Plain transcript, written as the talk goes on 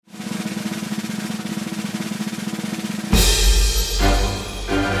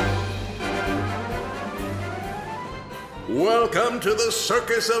welcome to the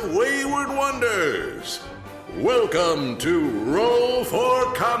Circus of Wayward Wonders. Welcome to Roll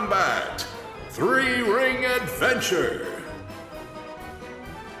for Combat, Three-Ring Adventure.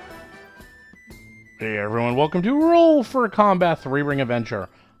 Hey everyone, welcome to Roll for Combat, Three-Ring Adventure.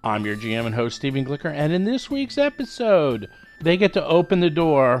 I'm your GM and host, Steven Glicker, and in this week's episode, they get to open the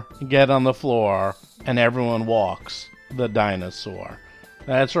door, get on the floor, and everyone walks the dinosaur.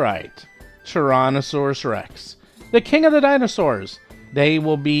 That's right, Tyrannosaurus Rex, the king of the dinosaurs. They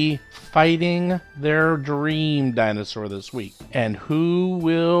will be fighting their dream dinosaur this week. And who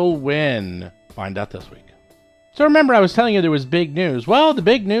will win? Find out this week. So remember, I was telling you there was big news. Well, the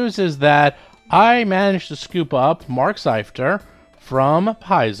big news is that I managed to scoop up Mark Seifter from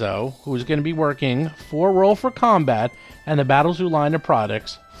Paizo, who is going to be working for Roll for Combat and the Battlezoo line of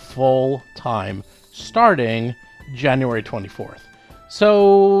products full-time, starting January 24th.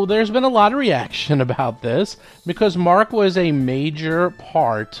 So there's been a lot of reaction about this because Mark was a major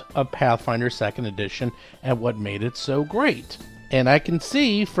part of Pathfinder 2nd Edition and what made it so great. And I can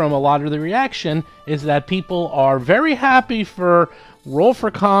see from a lot of the reaction is that people are very happy for Roll for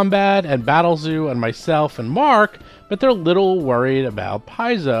Combat and Battlezoo and myself and Mark, but they're a little worried about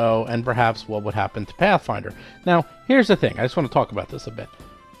Paizo and perhaps what would happen to Pathfinder. Now, here's the thing. I just want to talk about this a bit.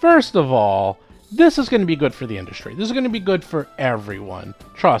 First of all, this is going to be good for the industry. This is going to be good for everyone.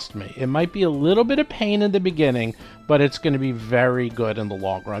 Trust me. It might be a little bit of pain in the beginning, but it's going to be very good in the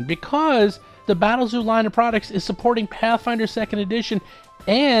long run because the Battlezoo line of products is supporting Pathfinder 2nd Edition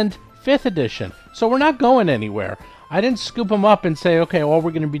and 5th Edition. So we're not going anywhere. I didn't scoop them up and say, okay, all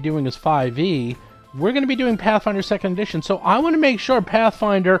we're going to be doing is 5e. We're going to be doing Pathfinder 2nd Edition. So I want to make sure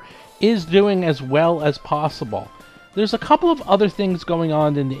Pathfinder is doing as well as possible. There's a couple of other things going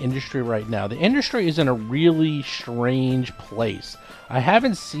on in the industry right now. The industry is in a really strange place. I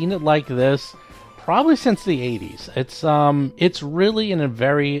haven't seen it like this probably since the 80s. It's really in a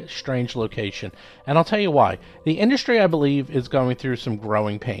very strange location. And I'll tell you why. The industry, I believe, is going through some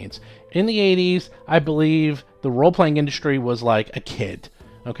growing pains. In the 80s, I believe the role-playing industry was like a kid.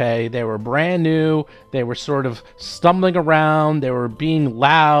 Okay, they were brand new, they were sort of stumbling around, they were being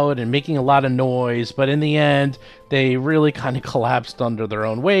loud and making a lot of noise, but in the end, they really kind of collapsed under their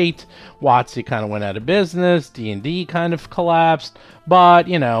own weight. WotC kind of went out of business, D&D kind of collapsed, but,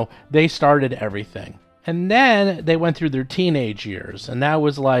 they started everything. And then they went through their teenage years, and that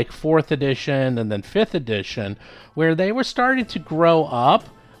was like 4th edition and then 5th edition, where they were starting to grow up,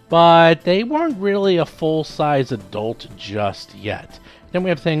 but they weren't really a full-size adult just yet. Then we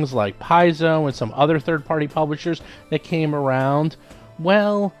have things like Paizo and some other third-party publishers that came around.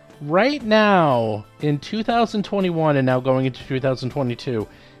 Well, right now, in 2021 and now going into 2022,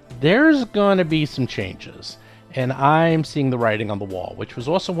 there's going to be some changes. And I'm seeing the writing on the wall, which was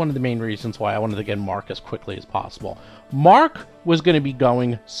also one of the main reasons why I wanted to get Mark as quickly as possible. Mark was going to be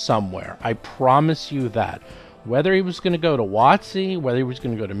going somewhere. I promise you that. Whether he was going to go to WotC, whether he was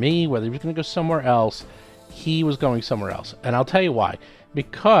going to go to me, whether he was going to go somewhere else, he was going somewhere else. And I'll tell you why.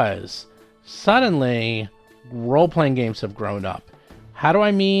 Because suddenly role-playing games have grown up. How do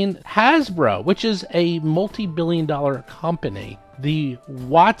I mean? Hasbro, which is a multi-billion-dollar company, the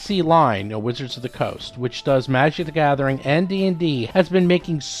WotC line, Wizards of the Coast, which does Magic the Gathering and D&D, has been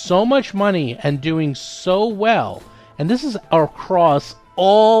making so much money and doing so well. And this is across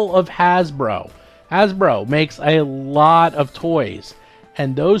all of Hasbro. Hasbro makes a lot of toys.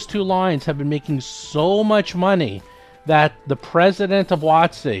 And those two lines have been making so much money that the president of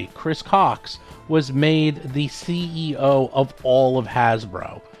WotC, Chris Cox, was made the CEO of all of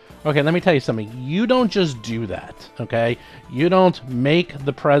Hasbro. Okay, let me tell you something. You don't just do that, okay? You don't make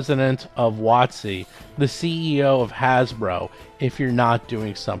the president of WotC the CEO of Hasbro if you're not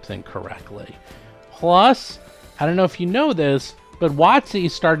doing something correctly. Plus, I don't know if you know this, but WotC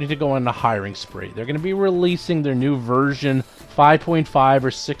is starting to go on a hiring spree. They're going to be releasing their new version 5.5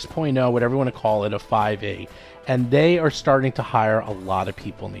 or 6.0, whatever you want to call it, of 5e. And they are starting to hire a lot of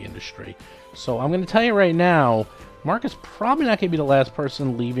people in the industry. So I'm going to tell you right now, Mark is probably not going to be the last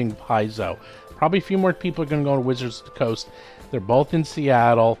person leaving Paizo. Probably a few more people are going to go to Wizards of the Coast. They're both in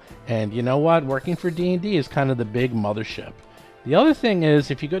Seattle. And you know what? Working for D&D is kind of the big mothership. The other thing is,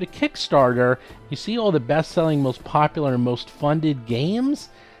 if you go to Kickstarter, you see all the best-selling, most popular, and most funded games.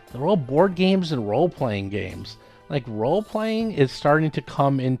 They're all board games and role-playing games. Like, role-playing is starting to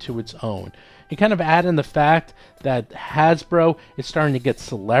come into its own. You kind of add in the fact that Hasbro is starting to get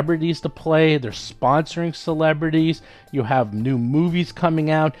celebrities to play. They're sponsoring celebrities. You have new movies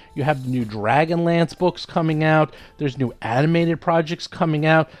coming out. You have the new Dragonlance books coming out. There's new animated projects coming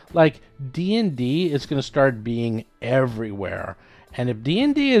out. Like, D&D is going to start being everywhere. And if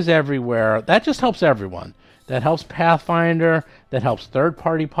D&D is everywhere, that just helps everyone. that helps Pathfinder, that helps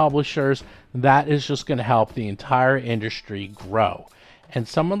third-party publishers, that is just going to help the entire industry grow. And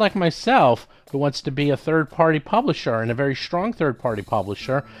someone like myself who wants to be a third-party publisher and a very strong third-party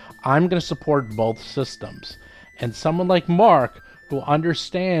publisher, I'm going to support both systems. And someone like Mark who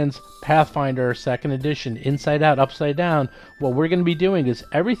understands Pathfinder 2nd edition inside out, upside down, what we're going to be doing is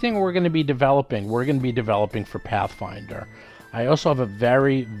everything we're going to be developing, we're going to be developing for Pathfinder. I also have a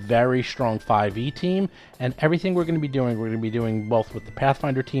very, very strong 5e team, and everything we're going to be doing both with the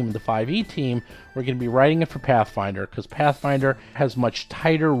Pathfinder team and the 5e team, we're going to be writing it for Pathfinder, because Pathfinder has much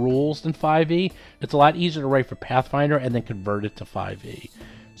tighter rules than 5e. It's a lot easier to write for Pathfinder and then convert it to 5e.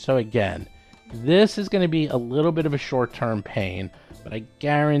 So again, this is going to be a little bit of a short-term pain, but I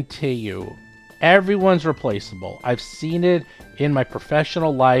guarantee you, everyone's replaceable. I've seen it in my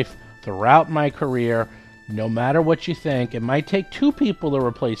professional life, throughout my career. No matter what you think, it might take 2 people to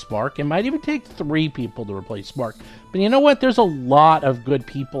replace Mark. It might even take 3 people to replace Mark. But you know what? There's a lot of good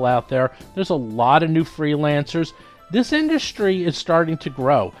people out there. There's a lot of new freelancers. This industry is starting to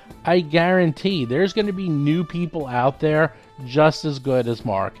grow. I guarantee there's going to be new people out there just as good as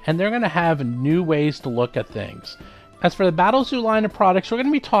Mark, and they're going to have new ways to look at things. As for the Battlezoo line of products, we're going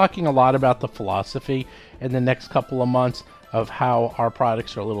to be talking a lot about the philosophy in the next couple of months of how our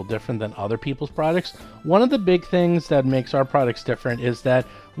products are a little different than other people's products. One of the big things that makes our products different is that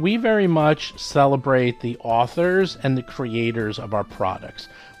we very much celebrate the authors and the creators of our products.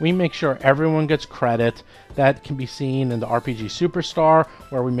 We make sure everyone gets credit. That can be seen in the RPG Superstar,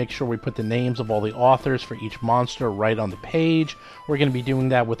 where we make sure we put the names of all the authors for each monster right on the page. We're going to be doing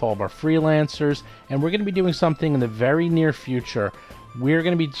that with all of our freelancers, and we're going to be doing something in the very near future. We're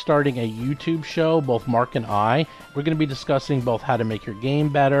going to be starting a YouTube show, both Mark and I. We're going to be discussing both how to make your game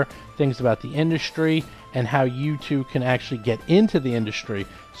better, things about the industry, and how you too can actually get into the industry.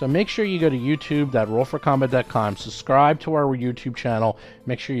 So make sure you go to youtube.rollforcombat.com, subscribe to our YouTube channel,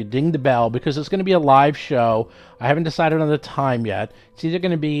 make sure you ding the bell, because it's going to be a live show. I haven't decided on the time yet. It's either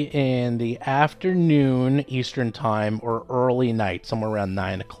going to be in the afternoon Eastern time or early night, somewhere around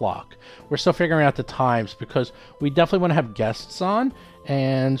 9 o'clock. We're still figuring out the times because we definitely want to have guests on,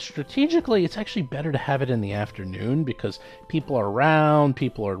 and strategically it's actually better to have it in the afternoon because people are around,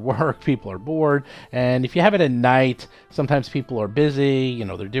 people are at work, people are bored, and if you have it at night, sometimes people are busy,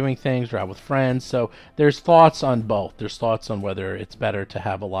 they're doing things, they're out with friends, so there's thoughts on both. There's thoughts on whether it's better to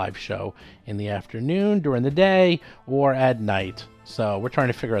have a live show in the afternoon, during the day, or at night. So we're trying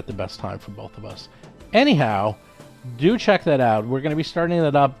to figure out the best time for both of us. Anyhow, do check that out. We're going to be starting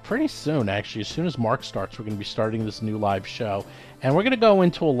that up pretty soon, actually. As soon as Mark starts, we're going to be starting this new live show. And we're going to go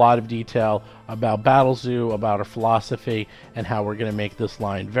into a lot of detail about Battlezoo, about our philosophy, and how we're going to make this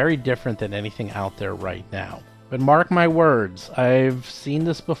line very different than anything out there right now. But mark my words, I've seen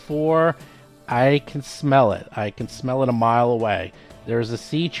this before. I can smell it. I can smell it a mile away. There's a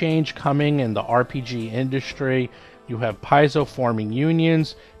sea change coming in the RPG industry. You have Paizo forming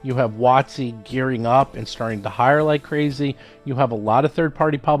unions. You have WotC gearing up and starting to hire like crazy. You have a lot of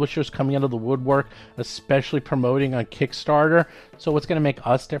third-party publishers coming out of the woodwork, especially promoting on Kickstarter. So what's going to make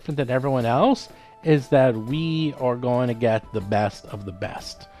us different than everyone else is that we are going to get the best of the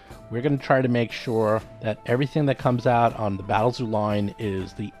best. We're going to try to make sure that everything that comes out on the Battlezoo line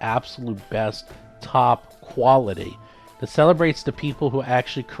is the absolute best, top quality, that celebrates the people who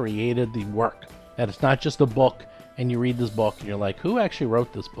actually created the work. That it's not just a book and you read this book and you're like, who actually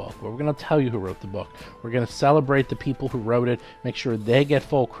wrote this book? Well, we're going to tell you who wrote the book. We're going to celebrate the people who wrote it, make sure they get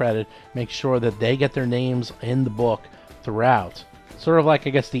full credit, make sure that they get their names in the book throughout. Sort of like, I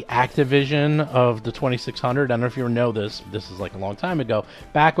guess, the Activision of the 2600. I don't know if you know this. This is like a long time ago.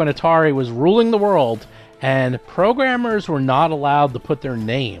 Back when Atari was ruling the world and programmers were not allowed to put their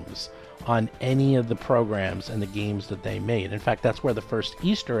names on any of the programs and the games that they made. In fact, that's where the first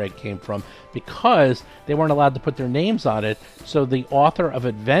Easter egg came from, because they weren't allowed to put their names on it. So the author of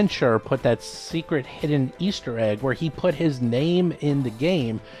Adventure put that secret hidden Easter egg where he put his name in the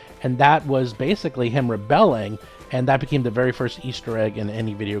game, and that was basically him rebelling, and that became the very first Easter egg in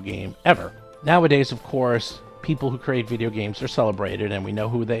any video game ever. Nowadays, of course, people who create video games are celebrated, and we know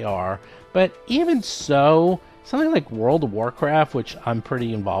who they are. But even so, something like World of Warcraft, which I'm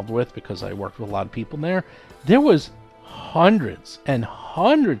pretty involved with because I worked with a lot of people there was hundreds and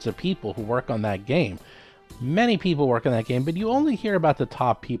hundreds of people who work on that game. Many people work on that game, but you only hear about the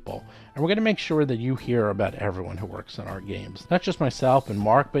top people. And we're going to make sure that you hear about everyone who works on our games. Not just myself and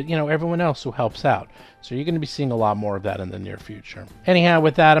Mark, but, everyone else who helps out. So you're going to be seeing a lot more of that in the near future. Anyhow,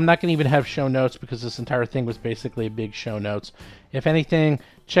 with that, I'm not going to even have show notes because this entire thing was basically a big show notes. If anything,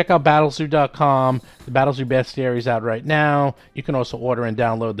 check out battlezoo.com. The Battlezoo Bestiary is out right now. You can also order and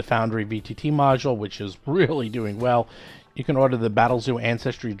download the Foundry VTT module, which is really doing well. You can order the Battlezoo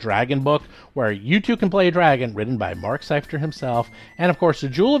Ancestry Dragon book, where you too can play a dragon, written by Mark Seifter himself, and of course the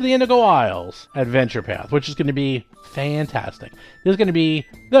Jewel of the Indigo Isles Adventure Path, which is going to be fantastic. This is going to be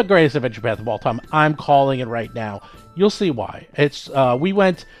the greatest adventure path of all time. I'm calling it right now. You'll see why. It's we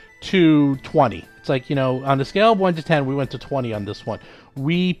went to 20. It's like, on the scale of 1 to 10, we went to 20 on this one.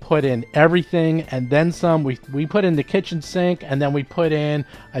 We put in everything and then some. We put in the kitchen sink, and then we put in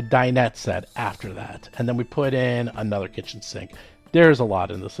a dinette set after that. And then we put in another kitchen sink. There's a lot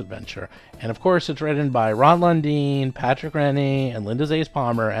in this adventure. And of course, it's written by Ron Lundeen, Patrick Rennie, and Linda Zayas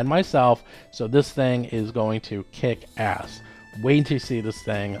Palmer, and myself. So this thing is going to kick ass. Wait to see this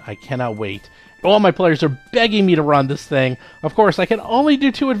thing. I cannot wait. All my players are begging me to run this thing. Of course, I can only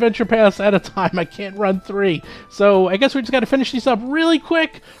do 2 adventure paths at a time. I can't run 3. So I guess we just got to finish these up really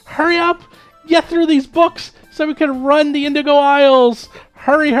quick. Hurry up. Get through these books so we can run the Indigo Isles.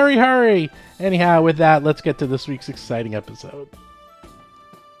 Hurry, hurry, hurry. Anyhow, with that, let's get to this week's exciting episode.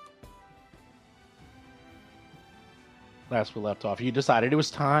 Last we left off, you decided it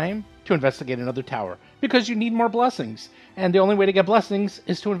was time to investigate another tower because you need more blessings. And the only way to get blessings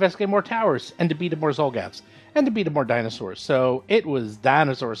is to investigate more towers and to beat up more Zolgaths and to beat up more dinosaurs. So it was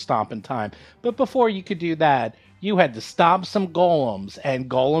dinosaur stomping time. But before you could do that, you had to stomp some golems, and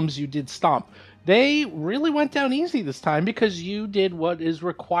golems you did stomp. They really went down easy this time because you did what is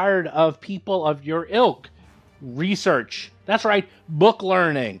required of people of your ilk. Research. That's right, book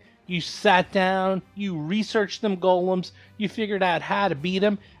learning. You sat down, you researched them golems, you figured out how to beat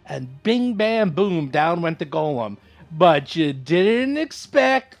them, and bing, bam, boom, down went the golem. But you didn't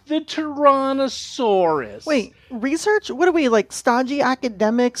expect the Tyrannosaurus. Wait, research? What are we, like stodgy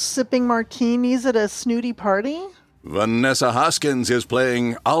academics sipping martinis at a snooty party? Vanessa Hoskins is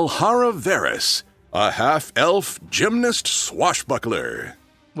playing Alhara Varys, a half-elf gymnast swashbuckler.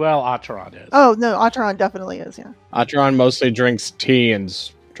 Well, Atron is. Oh, no, Atron definitely is, yeah. Atron mostly drinks tea and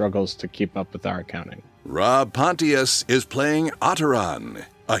struggles to keep up with our accounting. Rob Pontius is playing Otteron,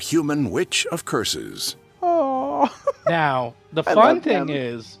 a human witch of curses. Oh. Now, the fun thing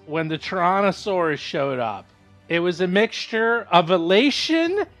is, when the Tyrannosaurus showed up, it was a mixture of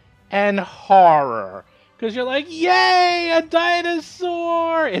elation and horror. Because you're like, yay, a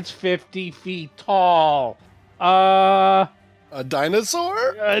dinosaur! It's 50 feet tall. A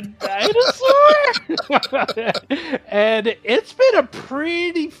dinosaur? A dinosaur? And it's been a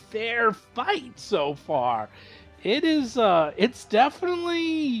pretty fair fight so far. It's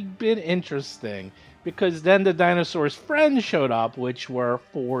definitely been interesting. Because then the dinosaur's friends showed up, which were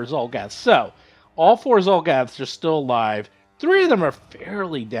 4 Zolgaths. So, all 4 Zolgaths are still alive. 3 of them are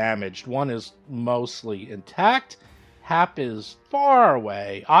fairly damaged. 1 is mostly intact. Hap is far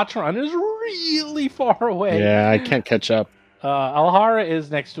away. Atron is really far away. Yeah, I can't catch up. Alhara is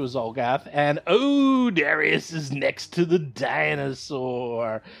next to a Zolgath. And, Darius is next to the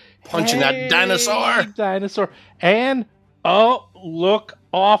dinosaur. Punching that dinosaur. Dinosaur. And, look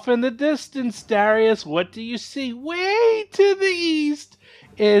off in the distance, Darius. What do you see? Way to the east.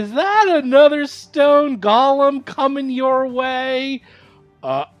 Is that another stone golem coming your way?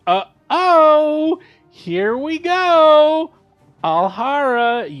 Here we go.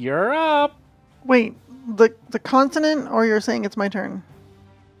 Alhara, you're up. Wait, the continent, or you're saying it's my turn?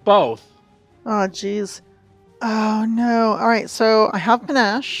 Both. Oh, jeez. Oh, no. All right, so I have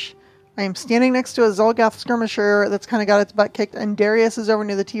Panache. I am standing next to a Zolgath skirmisher that's kind of got its butt kicked, and Darius is over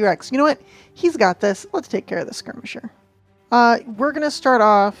near the T-Rex. You know what? He's got this. Let's take care of the skirmisher. We're going to start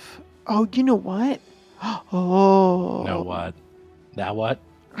off... Oh, you know what? Oh. Know what? Now what?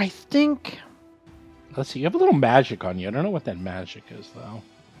 I think... Let's see. You have a little magic on you. I don't know what that magic is, though.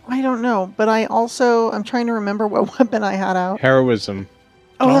 I don't know, but I'm trying to remember what weapon I had out. Heroism.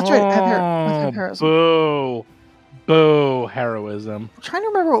 Oh, that's right. I have heroism. Boo. Boo, heroism. I'm trying to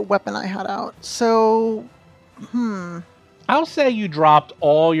remember what weapon I had out. So, I'll say you dropped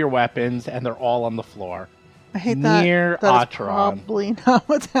all your weapons and they're all on the floor. I hate that. Near That is Atron. probably not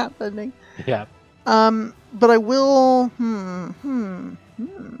what's happening. Yeah. But I will. Well,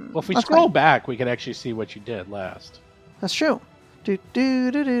 if we That's scroll fine. back, we can actually see what you did last. That's true. Do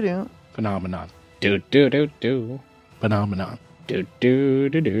do do do do. Phenomenon. Do do do do. Phenomenon. Do do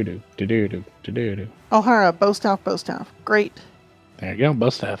do do do do do do do do. Alhara, bow staff. Great. There you go, bow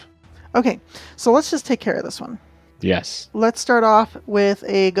staff. Okay, so let's just take care of this one. Yes. Let's start off with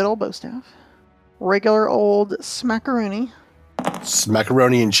a good old bow staff. Regular old smackaroonie.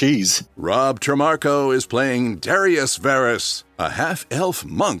 Macaroni and cheese. Rob Tremarco is playing Darius Varus, a half-elf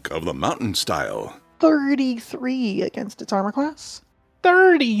monk of the mountain style. 33 against its armor class.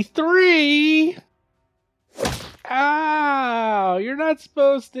 33? Ow! You're not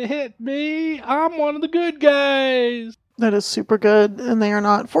supposed to hit me. I'm one of the good guys. That is super good, and they are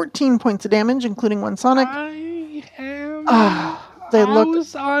not 14 points of damage, including one sonic. I am. They look.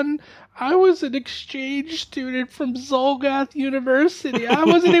 I was an exchange student from Zolgath University. I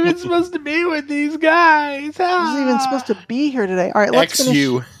wasn't even supposed to be with these guys. I wasn't even supposed to be here today. All right, let's finish.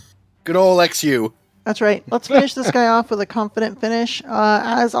 XU. Good old XU. That's right. Let's finish this guy off with a confident finish.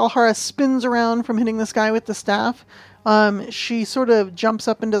 As Alhara spins around from hitting this guy with the staff, she sort of jumps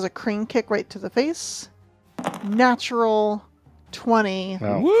up and does a crane kick right to the face. Natural 20.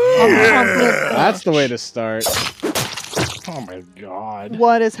 Oh. That's the way to start. Oh my god.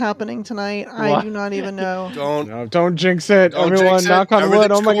 What is happening tonight? What? I do not even know. No, don't jinx it. Don't Everyone, jinx it. knock on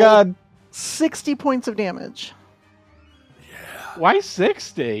wood. Oh my Everything's god. 60 points of damage. Why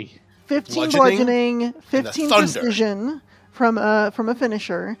 60? 15 Bludgeoning bludgeoning, 15 thunder. precision from a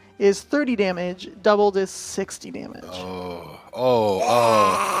finisher is 30 damage. Doubled is 60 damage.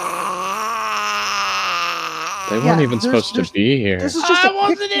 They Yeah, weren't even there's- supposed to be here. This is just I a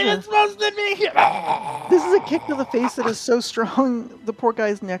wasn't kick to even the- supposed to be here. This is a kick to the face that is so strong, the poor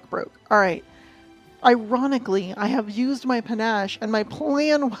guy's neck broke. All right. Ironically, I have used my panache, and my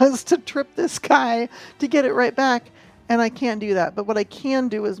plan was to trip this guy to get it right back, and I can't do that. But what I can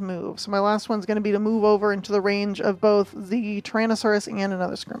do is move. So my last one's going to be to move over into the range of both the Tyrannosaurus and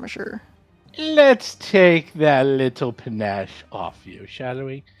another skirmisher. Let's take that little panache off you, shall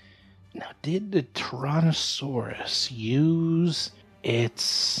we? Now, did the Tyrannosaurus use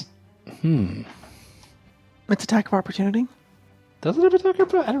its... Its attack of opportunity? Does it have attack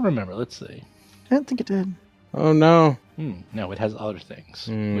about? I don't remember. Let's see. I don't think it did. Oh no. No, it has other things,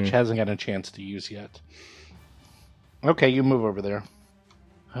 which hasn't got a chance to use yet. Okay, you move over there.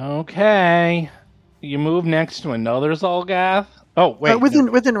 Okay. You move next to another Zolgath. Oh, wait.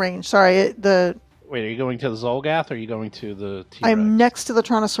 Within range. Sorry. Wait, are you going to the Zolgath or are you going to the T-Rex? I'm next to the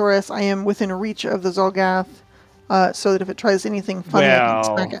Tyrannosaurus. I am within reach of the Zolgath, so that if it tries anything funny, I can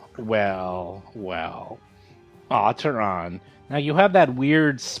smack it. Well. Otteron. Now, you have that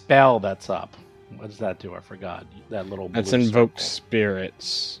weird spell that's up. What does that do? I forgot. That little blue That's invoke circle.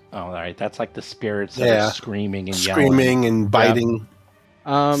 spirits. Oh, all right. That's like the spirits that are screaming and yelling. Screaming and biting,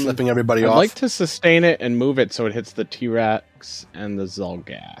 flipping everybody I'd off. like to sustain it and move it so it hits the T-Rex and the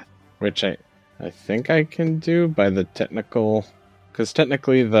Zolgath, which I think I can do by the technical... Because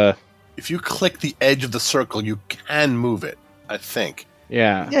technically If you click the edge of the circle, you can move it, I think.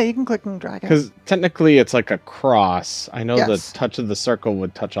 Yeah. Yeah, you can click and drag it. Because technically it's like a cross. I know Yes. the touch of the circle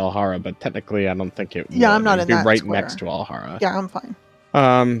would touch Alhara, but technically I don't think it would. Yeah, I'm not It'd in be that right square. next to Alhara. Yeah, I'm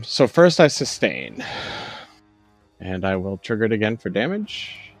fine. So first I sustain. And I will trigger it again for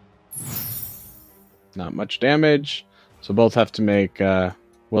damage. Not much damage. So both have to make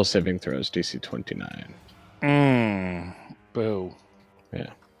will saving throws, DC 29. Boo. Yeah.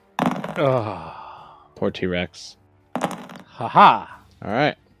 Ugh. Poor T-Rex. Haha. All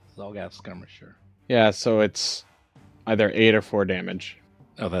right. Zolgath Skirmisher. Yeah, so it's either 8 or 4 damage.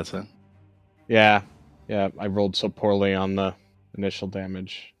 Oh, that's it. Yeah. Yeah, I rolled so poorly on the initial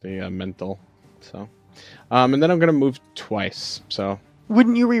damage, the mental. So, and then I'm going to move twice. So,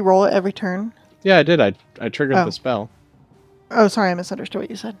 Wouldn't you re-roll it every turn? yeah, I did. I triggered Oh. the spell. Oh, sorry, I misunderstood what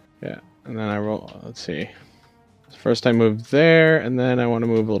you said. Yeah, and then I roll. Let's see. First, I moved there, and then I want to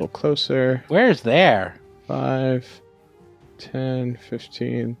move a little closer. Where's there? 5, 10,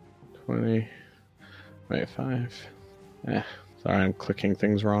 15, 20. Wait, 5. Sorry, I'm clicking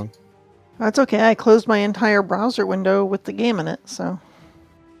things wrong. That's okay. I closed my entire browser window with the game in it, so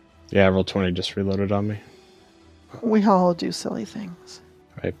Yeah, roll 20 just reloaded on me. we all do silly things.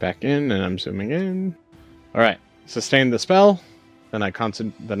 Right back in, and I'm zooming in. All right, sustain the spell. Then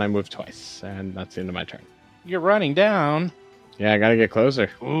I move twice, and that's the end of my turn. You're running down. Yeah, I gotta get closer.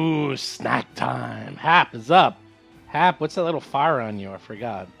 Ooh, snack time. Hap is up. Hap, what's that little fire on you? I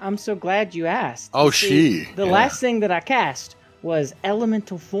forgot. I'm so glad you asked. Oh, You see, she. The Yeah. last thing that I cast was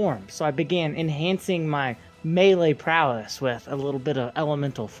elemental form, so I began enhancing my melee prowess with a little bit of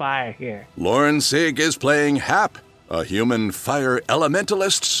elemental fire here. Lauren Sig is playing Hap, a human fire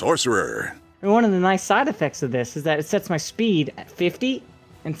elementalist sorcerer. And one of the nice side effects of this is that it sets my speed at 50,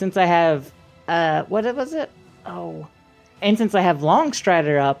 and since I have, what was it? Oh. And since I have Long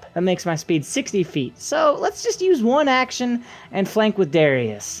Strider up, that makes my speed 60 feet. So let's just use one action and flank with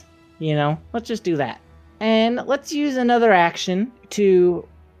Darius. Let's just do that. And let's use another action to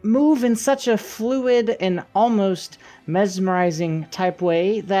move in such a fluid and almost mesmerizing type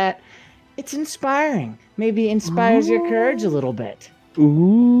way that it's inspiring. Maybe inspires your courage a little bit.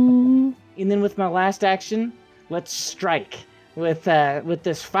 Ooh. And then with my last action, let's strike with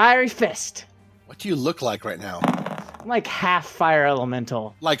this fiery fist. What do you look like right now? I'm like half fire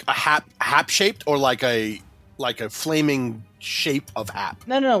elemental. Like a hap shaped, or like a flaming shape of hap?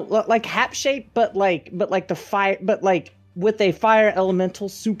 No, like hap shape, but like the fire, but like with a fire elemental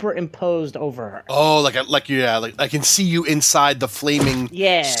superimposed over her. Oh, like I can see you inside the flaming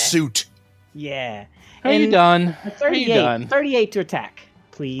suit. Yeah. How you done? How you 38, done? 38 to attack,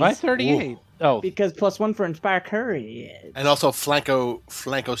 please. Why 38? Oh, Because +1 for Inspire Courage. And also Flanko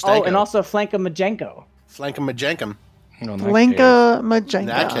Stanko. Oh, and also Flanka Majenko. Flanko Majenkum. no, in that Blanca In Magenta.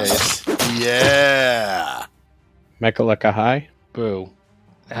 that case. Yeah. Mecha High. case. Boo.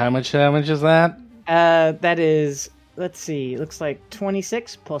 How much is that? That is, let's see, looks like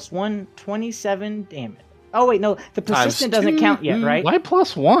 26 +1, 27 damage. Oh, wait, no, the persistent doesn't count yet, right? Why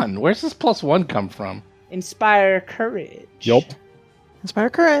 +1? Where's this +1 come from? Inspire Courage. Yup. Inspire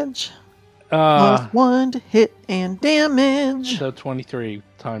Courage. +1 to hit and damage. So 23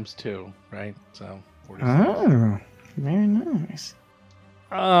 times 2, right? So 46. Oh, very nice.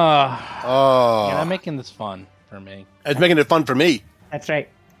 Oh. Yeah, I'm making this fun for me. It's making it fun for me. That's right.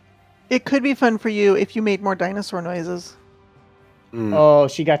 It could be fun for you if you made more dinosaur noises. Oh,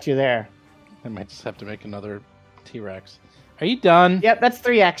 she got you there. I might just have to make another T-Rex. Are you done? Yep, that's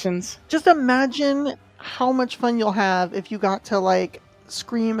 3 actions. Just imagine how much fun you'll have if you got to like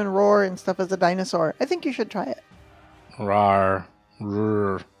scream and roar and stuff as a dinosaur. I think you should try it. Rar.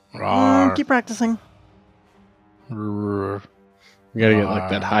 Rrr. Rar. Keep practicing. Rrr. You gotta get like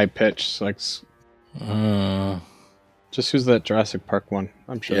that high pitch. Like, just use that Jurassic Park one.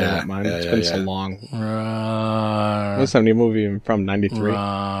 I'm sure they Yeah, won't mind. yeah, It's yeah, been yeah. so long. Rar. This 70 movie from '93.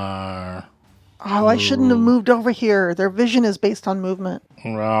 Rar. Oh, I shouldn't have moved over here. Their vision is based on movement.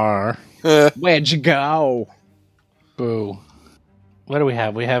 Rar. Where'd you go? Boo. What do we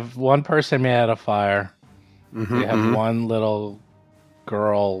have? We have one person made out of fire. We have one little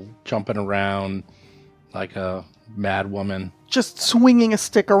girl jumping around like a mad woman. Just swinging a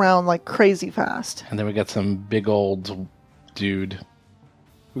stick around like crazy fast. And then we got some big old dude.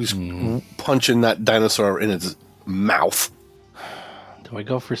 Who's punching that dinosaur in its mouth? Do I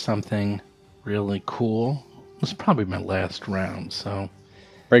go for something really cool? This is probably my last round, so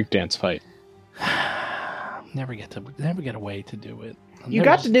Breakdance fight. never get a way to do it. You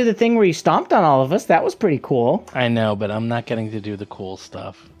got to do the thing where you stomped on all of us. That was pretty cool. I know, but I'm not getting to do the cool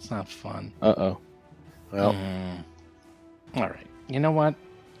stuff. It's not fun. Uh-oh. Well, All right. You know what?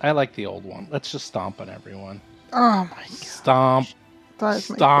 I like the old one. Let's just stomp on everyone. Oh my god. Stomp. That is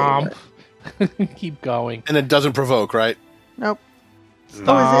my Stomp. favorite. Keep going. and it doesn't provoke, right? Nope. Oh, is it?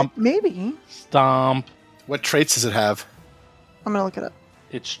 Stomp. Maybe. Stomp. What traits does it have? I'm gonna look it up.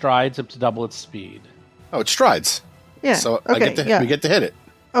 It strides up to double its speed. Oh, it strides. Yeah. So okay. we get to hit it.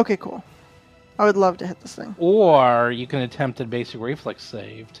 Okay, cool. I would love to hit this thing. Or you can attempt a basic reflex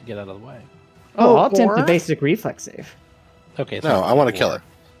save to get out of the way. Oh, Oh, I'll attempt the or? basic reflex save. Okay. It's No, not I really want an to kill or. it.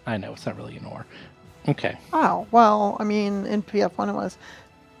 I know, it's not really an or. Okay. Oh, well, I mean, in PF1 it was.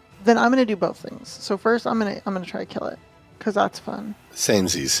 Then I'm gonna do both things. So first, I'm gonna try to kill it, cause that's fun.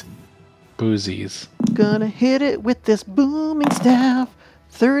 Samesies. Boozies. Gonna hit it with this booming staff.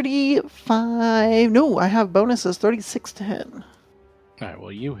 35. No, I have bonuses. 36 to hit. All right,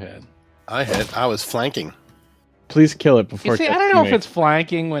 well, you hit. I hit. I was flanking. Please kill it before You see, it I gets don't know to if me. it's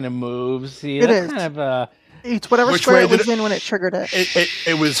flanking when it moves. See, It that's is. kind of It's whatever Which square way it did was it- in when it triggered it.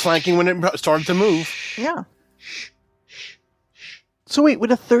 It was flanking when it started to move. Yeah. So wait,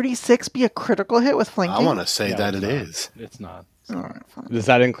 would a 36 be a critical hit with flanking? I want to say No, that it's it not. is. It's not. All right, fine. Does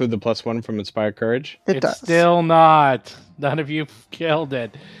that include the +1 from Inspire Courage? It It's does. still not. None of you killed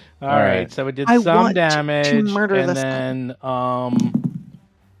it. All All right, right. so it did I some want to damage, murder and this then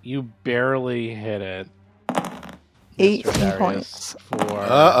you barely hit it. 8 Mr. Darius, points. for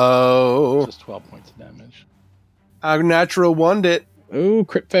Uh-oh. just 12 points of damage. I natural one it. Ooh,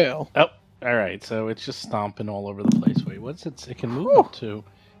 crit fail. Oh, all right. So it's just stomping all over the place. Wait, what's it? It can move Whew. up to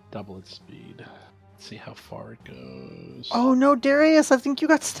double its speed. Let's see how far it goes. Oh no, Darius, I think you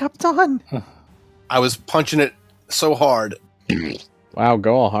got stepped on. I was punching it so hard. Wow,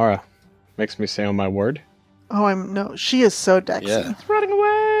 go Alhara. Makes me say, oh my word. Oh, no, she is so dexy. Yeah. It's running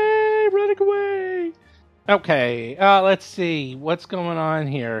away! Running away! Okay, let's see. What's going on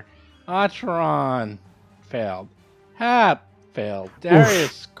here? Atron failed. Hap failed.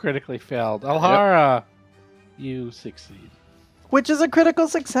 Darius critically failed. Alhara, you succeed. which is a critical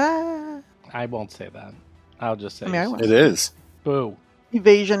success. I won't say that. I'll just say I mean, I will. It is. boo.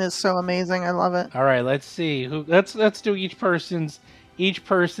 Evasion is so amazing. I love it. All right, let's see. Let's do each person's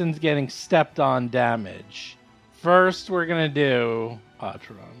getting stepped on damage. First, we're gonna do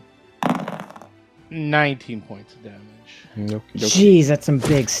Atron. 19 points of damage. Jeez, that's some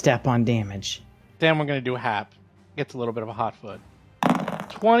big step on damage. Then we're gonna do Hap. Gets a little bit of a hot foot.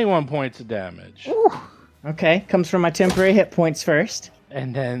 21 points of damage. Okay, comes from my temporary hit points first.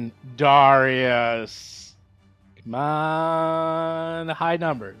 And then Darius. Come on. High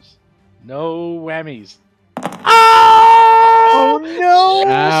numbers. No whammies. Oh no!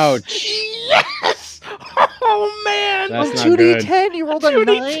 Ouch. Yes! Oh man! That's On not good. 2d10, you rolled a 9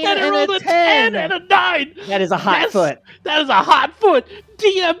 2d10 and rolled a a 10. 10 and a 9! That is a hot Yes! foot. That is a hot foot!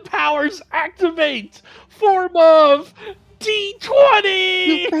 DM powers activate! Form of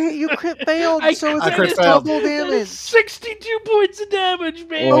D20! You crit failed, I so crit it's failed. double That is damage. 62 points of damage,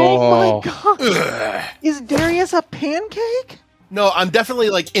 baby! Oh Oh. my god! Ugh. Is Darius a pancake? No, I'm definitely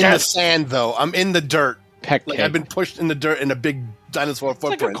like in the Yes. sand though. I'm in the dirt. Peck Like cake. I've been pushed in the dirt in a big dinosaur It's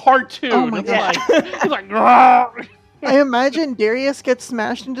like a footprint. cartoon. Oh my It's God. it's like "Grrr." I imagine Darius gets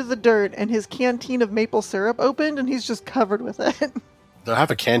smashed into the dirt and his canteen of maple syrup opened and he's just covered with it. Do I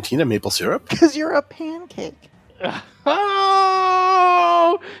have a canteen of maple syrup? Because you're a pancake.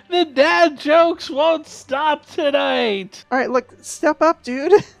 Oh, the dad jokes won't stop tonight. Alright, look, step up,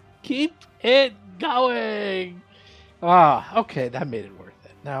 dude. Keep it going. Ah, okay, that made it worth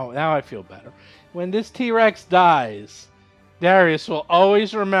it. Now I feel better. When this T-Rex dies, Darius will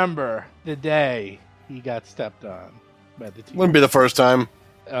always remember the day he got stepped on by the T-Rex. Wouldn't be the first time.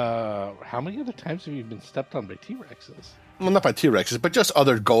 How many other times have you been stepped on by T-Rexes? Well, not by T-Rexes, but just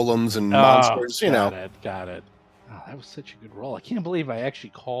other golems and monsters. You know. Got it. Oh, that was such a good roll. I can't believe I actually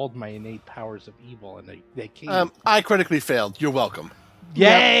called my innate powers of evil, and they came. I critically failed. You're welcome.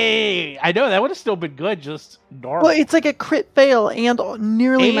 Yay! I know that would have still been good, just normal. Well, it's like a crit fail and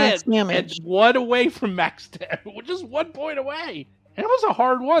nearly max And damage. one away from max damage, just 1 point away. And it was a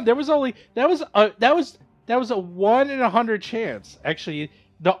hard one. There was only that was a 1 in 100 chance. Actually,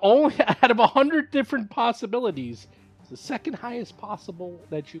 the only out of 100 different possibilities, it's the second highest possible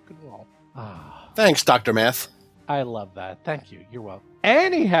that you could roll. Ah. Thanks, Dr. Math. I love that. Thank you. You're welcome.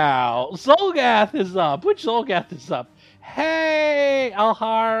 Anyhow, Zolgath is up. Which Zolgath is up? Hey,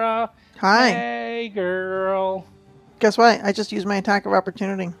 Alhara. Hi. Hey, girl. Guess what? I just used my attack of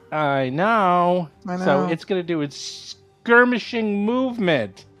opportunity. I know. I know. So it's going to do its skirmishing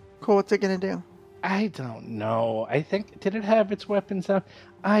movement. Cool, what's it gonna do? I don't know. I think, did it have its weapons out?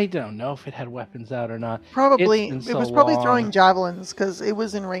 I don't know if it had weapons out or not. Probably, It's it been was so probably long. throwing javelins because it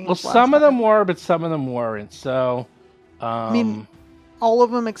was in range. Well, last some of time. them were, but some of them weren't. So, mean- All of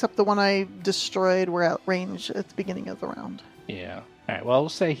them except the one I destroyed were at range at the beginning of the round. yeah. All right. Well, we'll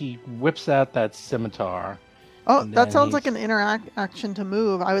say he whips out that scimitar. Oh, And that then sounds like he's- an action to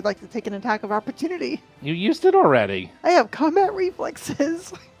move. I would like to take an attack of opportunity. You used it already. I have combat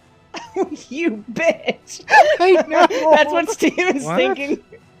reflexes. You bitch. I know. That's what Steven's What? thinking.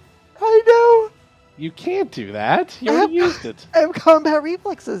 I know. You can't do that. You I already have- used it. I have combat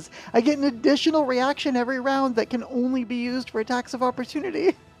reflexes. I get an additional reaction every round that can only be used for attacks of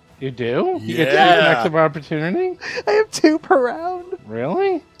opportunity. You do? You get to use Yeah. an active opportunity? I have 2 per round.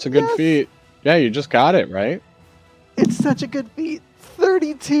 Really? It's a good Yes. feat. Yeah, you just got it, right? It's such a good feat.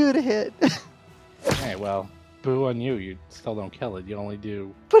 32 to hit. Hey, well, boo on you. You still don't kill it. You only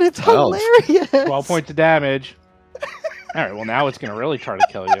do But it's 12. hilarious. 12 points of damage. All right, well, now it's going to really try to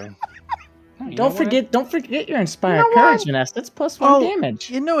kill you. No, you know Don't what? forget your inspired You know courage, what? Vanessa. That's +1 Oh, damage.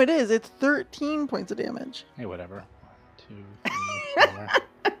 You know it is. It's 13 points of damage. Hey, whatever. 1, 2,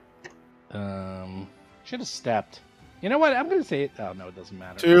 3, 4. Should have stepped. You know what? I'm going to say it. Oh, no, it doesn't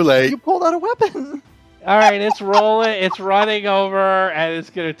matter. Too late. You pulled out a weapon. All right, it's rolling. It's running over, and it's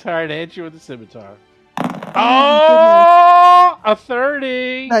going to try to hit you with the scimitar. Oh, a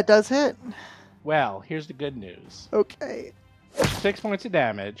 30. That does hit. Well, here's the good news. Okay. 6 points of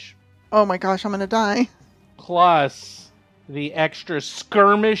damage, Oh my gosh, I'm gonna die. plus the extra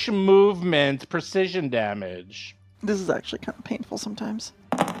skirmish movement precision damage. This is actually kind of painful sometimes.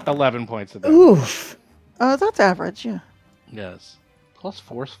 11 points of damage. Oof. That's average, yeah. Yes. Plus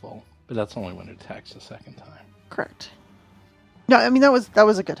forceful, but that's only when it attacks the second time. Correct. No, I mean that was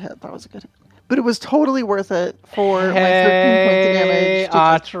a good hit. That was a good hit. But it was totally worth it for my 13 points of damage. Hey, to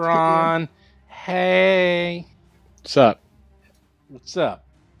just hit you. Atron. Hey. What's up? What's up?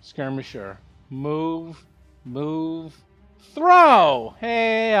 Skirmisher. Move. Throw!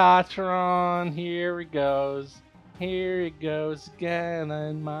 Hey, Atron. Here he goes. Here he goes again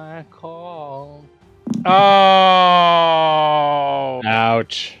in my call. Oh,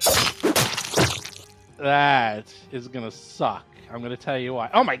 Ouch. that is gonna suck. I'm gonna tell you why.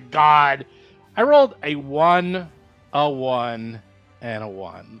 Oh my god, I rolled a 1, a 1, and a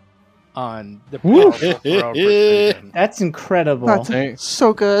 1 on the Woo. powerful throw precision. That's incredible. That's Thanks.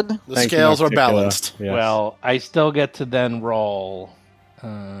 so good. The Thank you, scales are Nocticula. balanced. Yes. Well, I still get to then roll.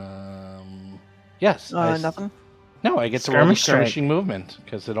 Yes. Nothing. No, I get to roll the Skirmish strike. skirmishing movement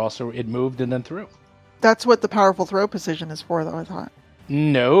because it moved and then threw. That's what the powerful throw precision is for, though, I thought.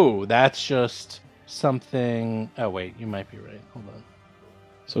 No, that's just something. Oh wait, you might be right. Hold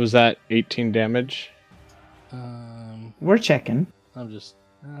So is that 18 damage? on. We're checking. I'm just.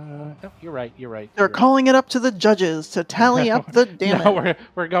 No, you're right. You're right. They're you're right. calling it up to the judges to tally up the damage. No,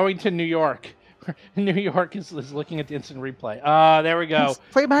 we're going to New York. New York is looking at the instant replay. There we go.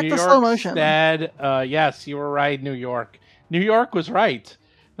 Play back New the York slow motion. Said, yes, you were right, New York. New York was right,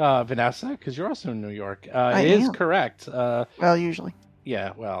 Vanessa, because you're also in New York. I It is am. correct. Well, usually.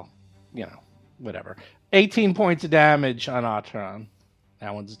 Yeah, well, whatever. 18 points of damage on Atron.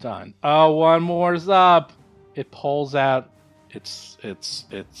 That one's done. Oh, one more's up. It pulls out its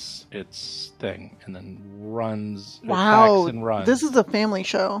thing and then runs. Wow. Attacks and runs. This is a family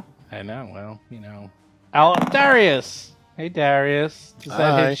show. I know. Well, Darius. Hey, Darius. Does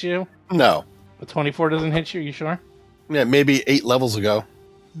that Hi. hit you? No. The 24 doesn't hit you. You sure? Yeah, maybe 8 levels ago.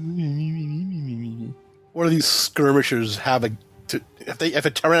 What do these skirmishers have if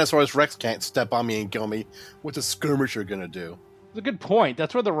a Tyrannosaurus Rex can't step on me and kill me, what's a skirmisher gonna do? It's a good point.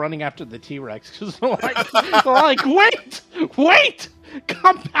 That's where they're running after the T-Rex. Because they're like, wait!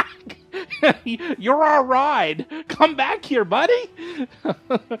 Come back! You're our ride! Come back here, buddy!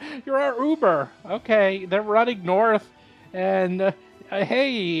 You're our Uber. Okay, they're running north. And,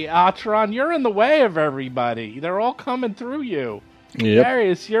 hey, Atron, you're in the way of everybody. They're all coming through you. Yep.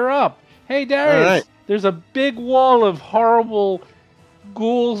 Darius, you're up. Hey, Darius, All right. there's a big wall of horrible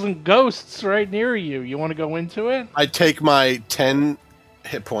ghouls and ghosts right near you. You want to go into it? I take my 10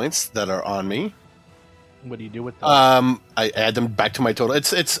 hit points that are on me. What do you do with them? I add them back to my total.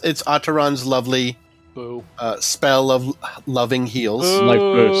 It's Ataran's lovely Boo. spell of loving heals. Life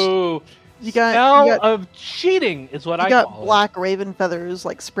boost. Boo. You got, Spell you got, of cheating is what you I got call black raven feathers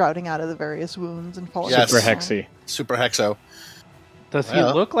like sprouting out of the various wounds and falling. Yes. Super down. hexy. Super Hexo. it. Does he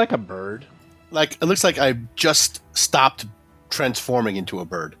Well. look like a bird? Like it looks like I just stopped transforming into a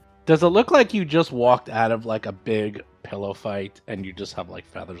bird. Does it look like you just walked out of like a big pillow fight and you just have like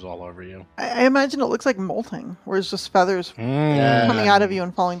feathers all over you? I imagine it looks like molting, where it's just feathers Yeah. coming out of you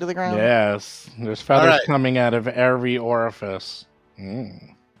and falling to the ground. Yes, there's feathers All right. coming out of every orifice.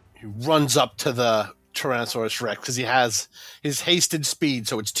 Mm. He runs up to the Tyrannosaurus Rex because he has his hasted speed,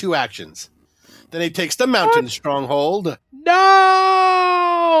 so it's 2 actions. Then he takes the mountain stronghold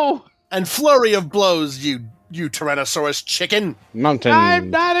No! and flurry of blows. You Tyrannosaurus chicken. Mountain. I'm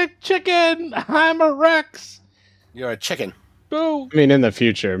not a chicken. I'm a Rex. You're a chicken. Boo. I mean, in the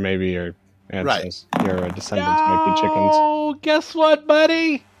future, maybe your Right. ancestors, your descendants might be chickens. Oh, guess what,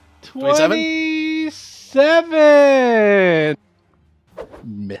 buddy? 27? 27.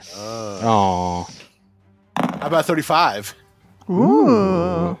 Miss. Oh, How about 35?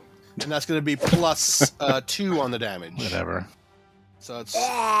 Ooh. And that's going to be plus 2 on the damage. Whatever. So it's wham!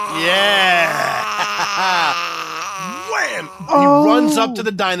 Oh. He runs up to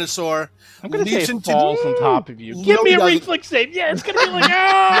the dinosaur. I'm gonna say leaps it into falls on top of you. Give No, me he a doesn't. reflex save. Yeah, it's gonna be like,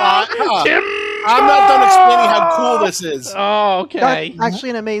 ah, Yeah. Tim. I'm not done explaining how cool this is. Oh, okay. That's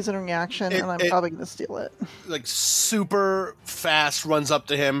actually an amazing reaction, and I'm It- probably going to steal it. Like super fast, runs up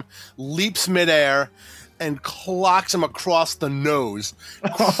to him, leaps midair, and clocks him across the nose,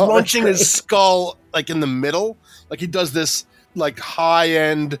 crunching his skull like in the middle. Like he does this like high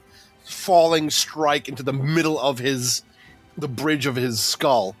end falling strike into the middle of the bridge of his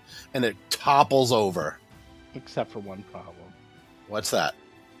skull, and it topples over. Except for one problem. What's that?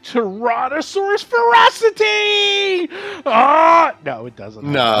 Tyrannosaurus ferocity! Ah! No, it doesn't.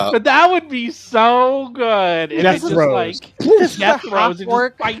 No. But that would be so good. If Death it just throws. like This is death a throws and just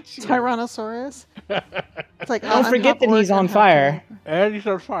half-orc bites you. Tyrannosaurus. It's like, Don't I'm forget that half-orc he's and on half fire. And he's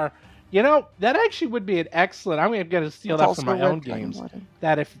on fire. You know, that actually would be an excellent. I'm going to steal It's that also from my red own dragon games. blooded.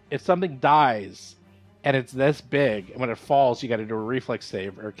 That if something dies and it's this big, and when it falls, you got to do a reflex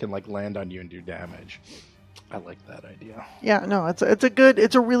save, or it can like land on you and do damage. I like that idea. Yeah, no, it's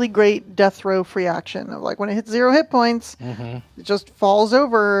a really great death row free action of like when it hits 0 hit points, Mm-hmm. it just falls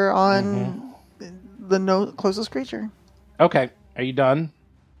over on the closest creature. Okay, are you done?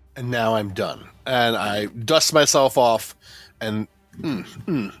 And now I'm done. And I dust myself off and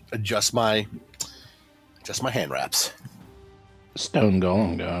adjust my hand wraps. Stone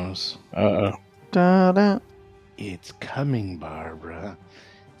Golem goes. uh-oh. Da-da. It's coming, Barbara.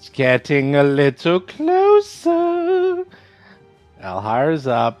 It's getting a little closer. Alhara's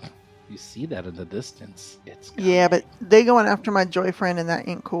up. You see that in the distance. It's coming. Yeah, but they going after my joy friend, and that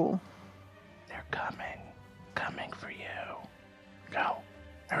ain't cool. They're coming. Coming for you. Go.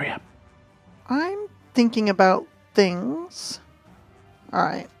 Hurry up. I'm thinking about things. All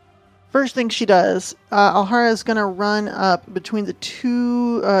right. First thing she does, Alhara is going to run up between the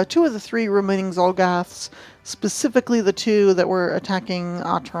two of the three remaining Zolgaths, specifically the two that were attacking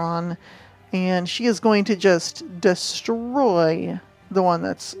Atron, and she is going to just destroy the one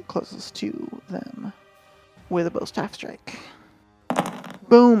that's closest to them with a bow staff strike.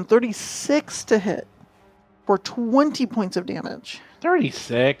 Boom, 36 to hit for 20 points of damage.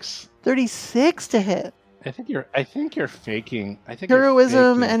 36. 36 to hit. I think you're faking. Heroism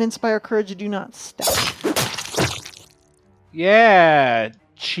you're faking. and Inspire Courage do not stack. Yeah,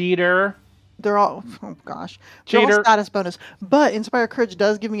 cheater. They're all, oh gosh, they're all Cheater. status bonus. But Inspire Courage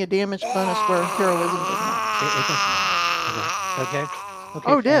does give me a damage bonus where Heroism does not. Okay.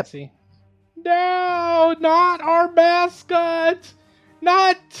 Oh, dip. Fancy. No, not our mascot.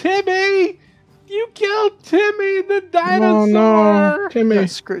 Not Timmy. You killed Timmy the dinosaur. Oh no, Timmy. Yeah,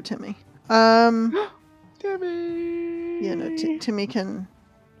 screw Timmy. Timmy. Yeah, no, Timmy can.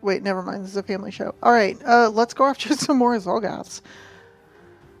 Wait, never mind. This is a family show. All right, let's go after some more Zolgaths.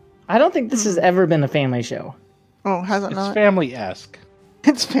 I don't think this has ever been a family show. Oh, has it It's not? family-esque.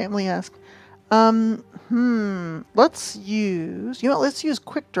 It's family-esque. Let's use... You know what? Let's use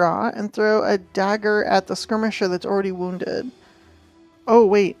Quick Draw and throw a dagger at the skirmisher that's already wounded. Oh,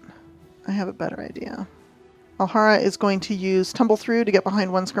 wait. I have a better idea. Alhara is going to use Tumble Through to get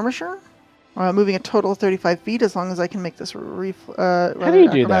behind one skirmisher. Moving a total of 35 feet as long as I can make this How do you do that?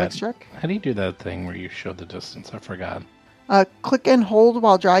 acrobatics check. How do you do that thing where you show the distance? I forgot. Click and hold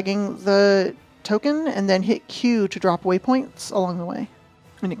while dragging the token, and then hit Q to drop waypoints along the way.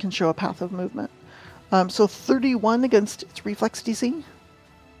 And it can show a path of movement. So 31 against its reflex DC.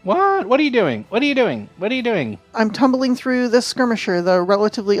 What? What are you doing? What are you doing? What are you doing? I'm tumbling through this skirmisher, the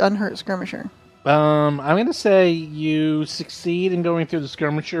relatively unhurt skirmisher. I'm going to say you succeed in going through the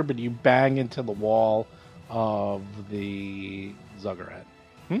skirmisher, but you bang into the wall of the Zuggurat.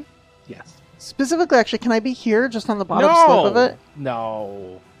 Yes. Specifically, actually, can I be here, just on the bottom slope of it?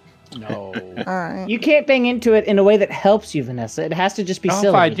 No. All right. You can't bang into it in a way that helps you, Vanessa. It has to just be Oh,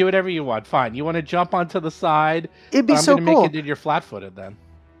 silly. fine. Do whatever you want. Fine. You want to jump onto the side? It'd be I'm so gonna cool. make it that you're flat-footed then.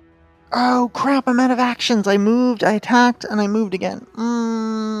 Oh, crap, I'm out of actions. I moved, I attacked, and I moved again.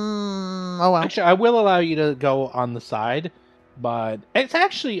 Oh, well. Actually, I will allow you to go on the side, but it's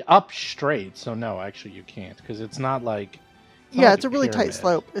actually up straight. So no, actually you can't because it's not like. Yeah, it's a really tight pyramid.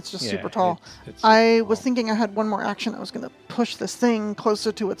 slope. It's just Yeah, super tall. it's I super was tall. thinking I had one more action. I was going to push this thing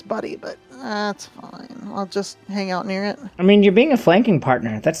closer to its buddy, but that's fine. I'll just hang out near it. I mean, you're being a flanking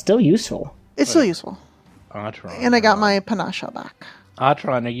partner. That's still useful. It's still useful. Atron. And I got my Panasha back.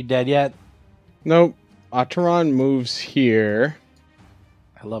 Atron, are you dead yet? Nope. Atron moves here.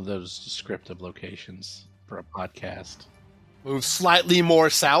 I love those descriptive locations for a podcast. Move slightly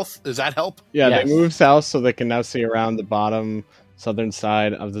more south. Does that help? Yeah, Yes. they move south so they can now see around the bottom southern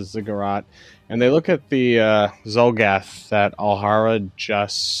side of the Ziggurat. And they look at the Zolgath that Alhara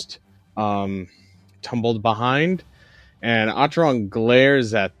just tumbled behind. And Atron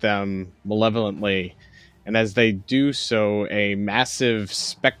glares at them malevolently. And as they do so, a massive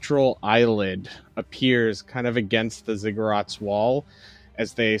spectral eyelid appears kind of against the Ziggurat's wall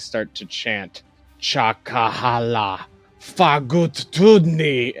as they start to chant, Chakahala, Fagut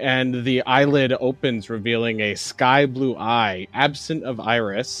Tudni, and the eyelid opens, revealing a sky blue eye, absent of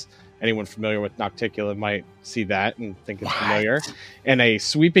iris. Anyone familiar with Nocticula might see that and think it's familiar. And a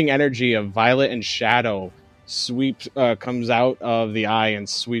sweeping energy of violet and shadow comes out of the eye and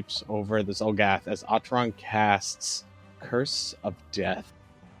sweeps over the Zolgath as Atron casts Curse of Death.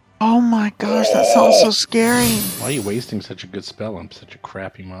 Oh my gosh, that sounds so scary. Why are you wasting such a good spell on such a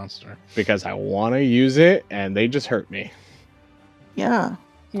crappy monster? Because I want to use it, and they just hurt me. Yeah.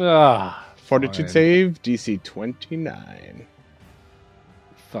 Ah, Fortitude fine. save, DC 29.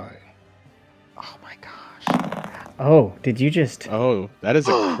 Fine. Oh my gosh. Oh, did you just... Oh, that is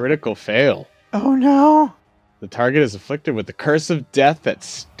a critical fail. Oh no. The target is afflicted with the Curse of Death at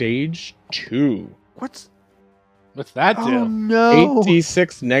stage 2. What's... What's that do? Oh no.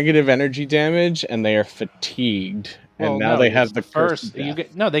 8d6 negative energy damage, and they are fatigued. And Well, now no, they it's have the Curse first. of Death. You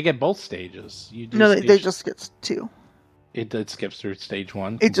get no. They get both stages. You do No, they stage- just get 2. It skips through stage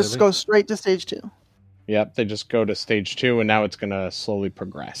 1. It just completely. goes straight to stage 2. Yep, they just go to stage 2, and now it's going to slowly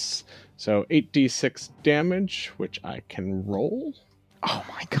progress. So 8d6 damage, which I can roll. Oh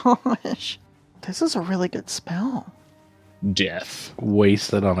my gosh. This is a really good spell. Death.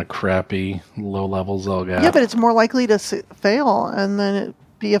 Wasted on a crappy low-level Zolgath. Yeah, but it's more likely to fail and then it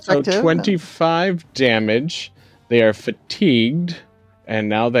be So effective. 25 damage. They are fatigued, and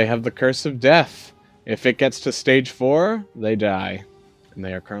now they have the curse of death. If it gets to stage 4, they die. And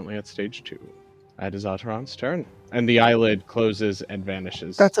they are currently at stage 2. That is Otteron's turn. And the eyelid closes and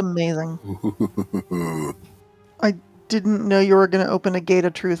vanishes. That's amazing. I didn't know you were going to open a gate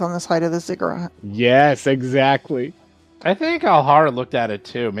of truth on the side of the ziggurat. Yes, exactly. I think Alhara looked at it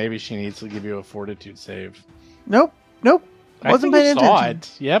too. Maybe she needs to give you a fortitude save. Nope. I Wasn't think paying you saw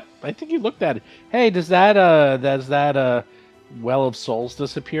attention. it. Yep, I think you looked at it. Hey, does that Well of Souls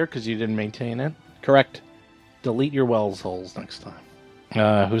disappear because you didn't maintain it? Correct. Delete your Well of Souls next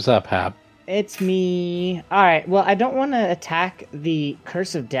time. Who's up, Hap? It's me. Alright, well, I don't want to attack the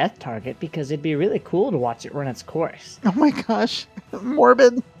Curse of Death target because it'd be really cool to watch it run its course. Oh my gosh.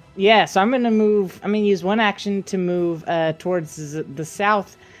 Morbid. Yeah, so I'm going to use one action to move towards the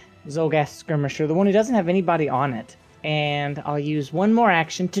south Zolgath skirmisher, the one who doesn't have anybody on it. And I'll use one more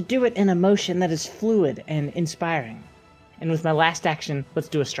action to do it in a motion that is fluid and inspiring. And with my last action, let's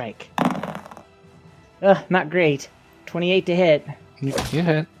do a strike. Not great. 28 to hit. You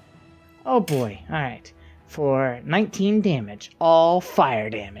hit. Oh boy. Alright. For 19 damage. All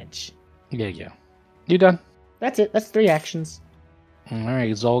fire damage. Yeah. You done? That's it. That's 3 actions. Alright,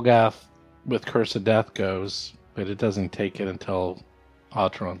 Zolgath with Curse of Death goes, but it doesn't take it until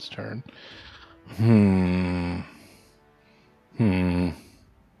Otteron's turn.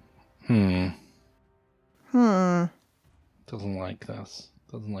 Doesn't like this.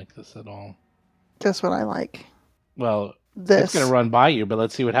 Doesn't like this at all. Guess what I like? Well, This. it's going to run by you, but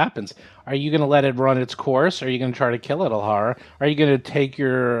let's see what happens. Are you going to let it run its course? Or are you going to try to kill it, Alhara? Are you going to take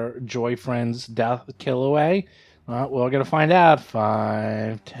your Joy Friend's death kill away? We're going to find out.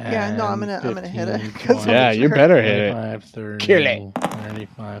 5, 10, Yeah, no, I'm gonna hit it, 15, 'cause 20, Yeah, you better hit it. 25, 30, Kill it.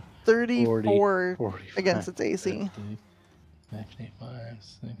 35, 34 45, against its AC. 50, 55,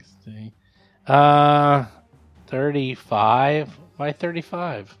 60. 35? Why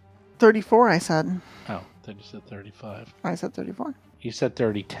 35? 34, I said. Oh, I thought you said 35. I said 34. You said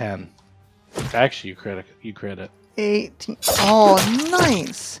 30-10. Actually, you crit it. 18. Oh,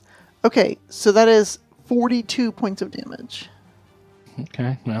 nice. Okay, so that is 42 points of damage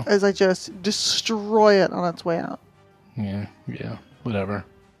Okay, well, as I just destroy it on its way out. yeah, whatever.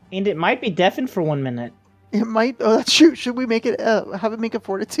 And it might be deafened for 1 minute. It might. Oh, that's true. Should we make it have it make a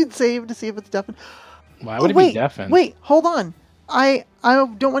fortitude save to see if it's deafened? Why would it wait, be deafened? Wait, hold on. I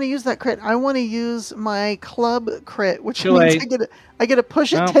don't want to use that crit. I want to use my club crit, which Too means late. I get to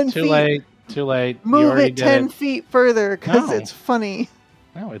push it No, 10 too feet. late. Too late. You Move already it did 10 feet further because No. it's funny.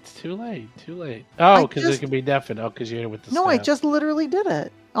 No, it's too late. Too late. Oh, because it just- can be deafened. Oh, because you hit it with the No, I staff. just literally did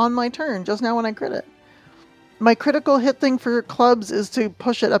it on my turn just now when I crit it. My critical hit thing for clubs is to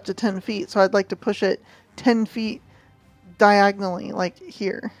push it up to 10 feet, so I'd like to push it 10 feet diagonally, like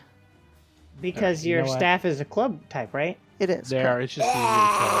here. Because you your know what? staff is a club type, right? It is. There, it's just easier to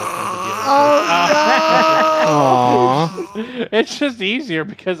tell. Oh, It's just easier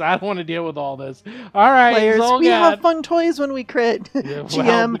because I don't want to deal with all this. All right, Players, we Zolgath. have fun toys when we crit. Yeah, well,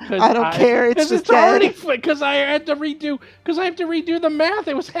 GM, because I don't care. It's just already dead. because I had to redo because I have to redo the math.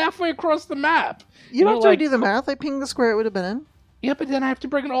 It was halfway across the map. You don't know, have to like- do the math. I pinged the square it would have been in. Yeah, but then I have to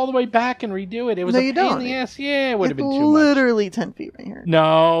bring it all the way back and redo it. It was No, a you pain don't. in the ass. Yeah, it would have It's been too much. literally 10 feet right here.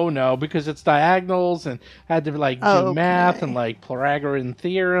 No, because it's diagonals and I had to like do Okay. math and like Pythagorean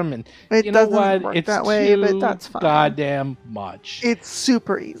theorem and It you know doesn't what? work It's that way, too but that's fine. goddamn much. It's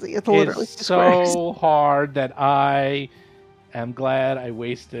super easy. It's literally It's two squares. so hard that I am glad I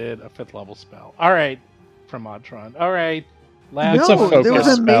wasted a 5th level spell. All right, from Otteron. All right, last It's a No, focus there was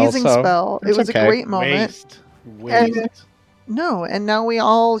an amazing spell, so spell. It it's was okay. a great moment. Waste. No, and now we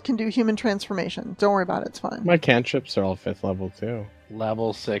all can do human transformation. Don't worry about it. It's fine. My cantrips are all 5th level too.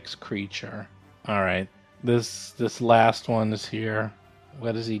 Level 6 creature. All right, this last one is here.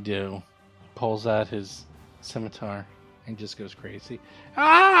 What does he do? Pulls out his scimitar and just goes crazy.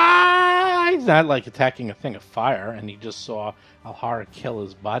 Ah! He's not like attacking a thing of fire, and he just saw Alhara kill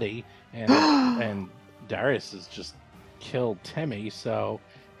his buddy, and Darius has just killed Timmy. So,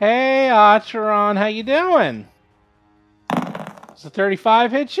 hey, Otteron, how you doing? Does the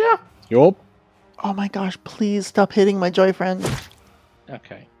 35 hit you? Yup. Oh my gosh, please stop hitting my joy friend.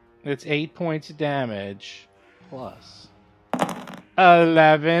 Okay. It's 8 points of damage plus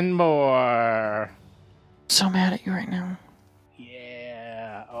 11 more. So mad at you right now.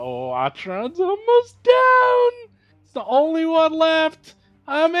 Yeah. Oh, Otteron's almost down. It's the only one left.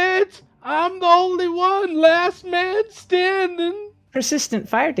 I'm it. I'm the only one. Last man standing. Persistent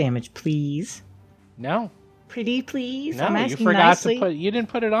fire damage, please. No. Pretty please. No, I'm you asking forgot nicely. to put. You didn't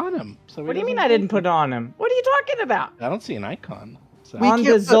put it on him. So What do you mean I didn't put it on him? What are you talking about? I don't see an icon. So We On the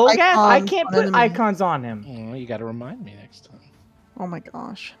can't put Zolgath, I icons can't on put enemies. icons on him. well, you got to remind me next time. Oh my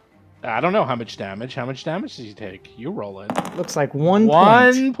gosh. I don't know how much damage. How much damage did you take? You roll it. Looks like 1 point.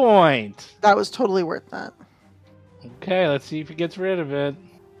 1 point. That was totally worth that. Okay, let's see if he gets rid of it.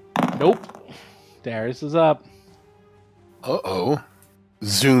 Nope. Darius is up. Uh-oh.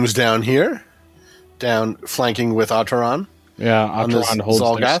 Zooms down here. Down, flanking with Ataran. Yeah, On this Ataran holds their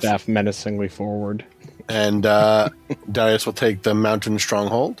Zolgath? staff menacingly forward. And Darius will take the mountain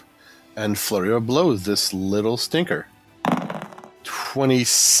stronghold and flurry of blows this little stinker.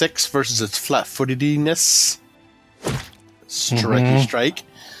 26 versus its flat-footedness. Strikey strike.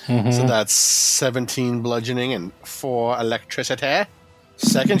 So that's 17 bludgeoning and 4 electricity.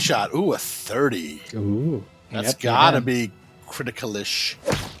 Second shot. Ooh, a 30. Ooh. That's Yep, gotta yeah. be critical-ish.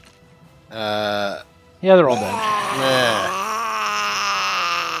 Yeah, they're all dead. Yeah.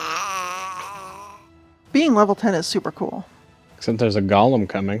 Being level 10 is super cool. Except there's a golem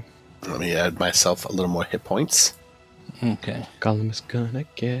coming. Let me add myself a little more hit points. Okay. Golem is gonna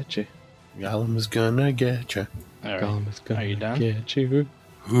get you. Gollum is gonna get you. All right. Golem is gonna Are you done? get you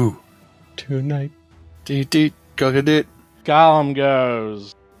Ooh. tonight. Deet, deet, go-go-deet. Gollum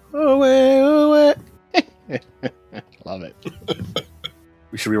goes. Away, away. Love it.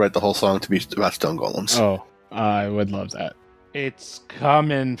 We should rewrite the whole song to be about stone golems. Oh, I would love that. It's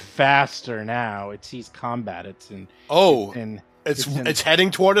coming faster now. It sees combat. It's in. Oh, in it's heading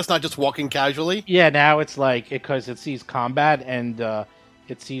toward us, not just walking casually. yeah, now it's like because it sees combat and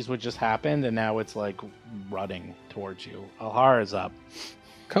it sees what just happened, and now it's like running towards you. Alhara's up.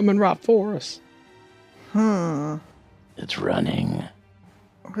 Come and rot for us. It's running.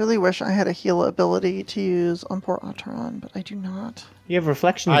 I really wish I had a heal ability to use on poor Ataran, but I do not. You have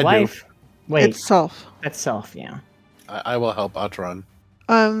Reflection of I do. Life. Wait, It's self. that's self, yeah. I will help Atron.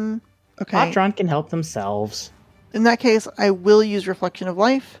 Okay. Atron can help themselves. In that case, I will use Reflection of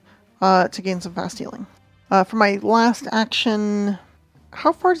Life to gain some fast healing. For my last action,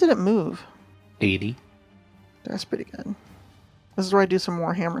 how far did it move? 80. That's pretty good. This is where I do some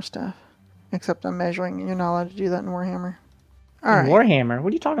Warhammer stuff. Except I'm measuring, and you're not allowed to do that in Warhammer. Alright. Warhammer,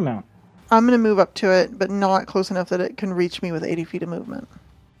 what are you talking about? I'm going to move up to it, but not close enough that it can reach me with 80 feet of movement.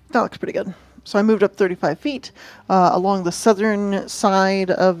 That looks pretty good. So I moved up 35 feet along the southern side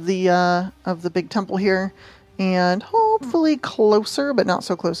of the big temple here, and hopefully closer, but not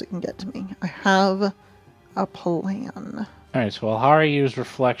so close it can get to me. I have a plan. All right, so Alhara used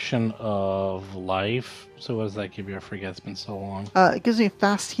Reflection of Life. So what does that give you? I forget. It's been so long. It gives me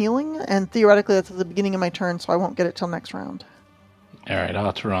fast healing, and theoretically that's at the beginning of my turn, so I won't get it till next round. All right,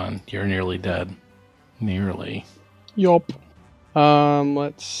 Ataran, you're nearly dead. Nearly. Yup.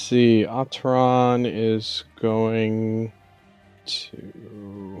 Let's see. Atron is going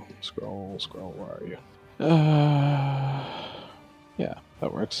to scroll. Where are you? Yeah,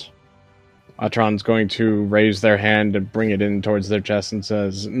 that works. Atron's going to raise their hand and bring it in towards their chest and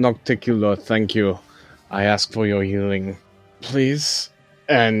says, "Nocticulo, thank you. I ask for your healing, please."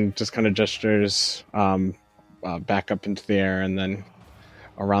 And just kind of gestures back up into the air and then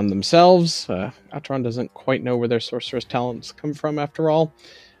around themselves. Atron doesn't quite know where their sorcerer's talents come from after all.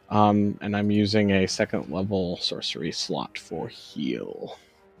 And I'm using a 2nd level sorcery slot for heal.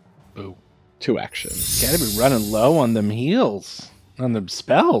 Boo. 2 actions. Gotta be running low on them heals. On them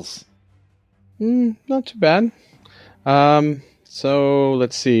spells. Not too bad. So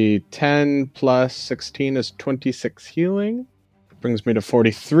let's see. 10 plus 16 is 26 healing. Brings me to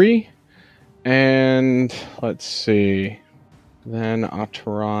 43. And let's see. Then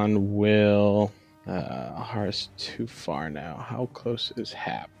Ataran will... Ahara's too far now. How close is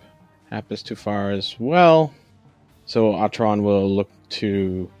Hap? Hap is too far as well. So Ataran will look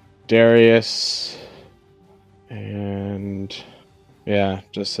to Darius. And... yeah,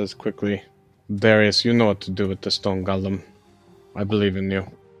 just says quickly, "Darius, you know what to do with the stone golem. I believe in you."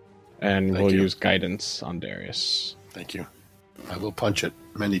 And Thank we'll you. use guidance on Darius. Thank you. I will punch it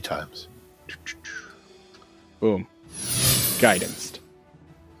many times. Boom. Guidanced.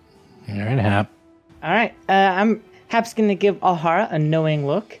 All right, Hap. All right, Hap's going to give Alhara a knowing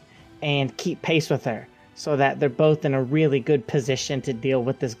look and keep pace with her so that they're both in a really good position to deal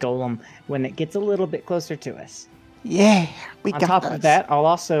with this golem when it gets a little bit closer to us. Yeah, we On got top this. of that, I'll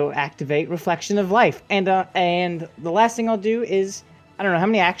also activate Reflection of Life. And the last thing I'll do is, I don't know, how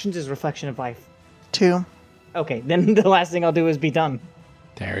many actions is Reflection of Life? 2. Okay, then the last thing I'll do is be done.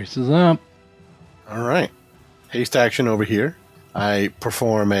 Darius is up. All right. Haste action over here. I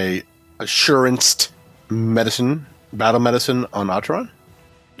perform a assurance medicine, battle medicine on Atron.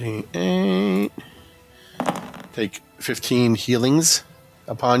 8, take 15 healings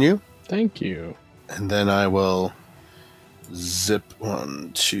upon you. Thank you. And then I will zip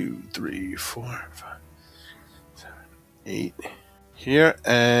 1, 2, 3, 4, 5, 7, 8 here,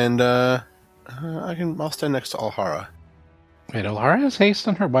 and I'll stand next to Alhara. Wait, Alhara has haste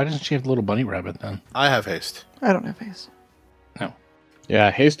on her? Why doesn't she have the little bunny rabbit then? I have haste. I don't have haste. No.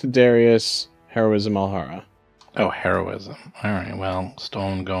 Yeah, haste to Darius, heroism Alhara. Oh, heroism. All right, well,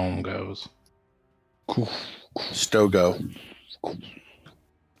 Stone Golem goes. Stogo.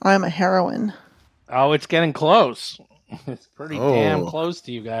 I'm a heroine. Oh, it's getting close. It's pretty Oh. damn close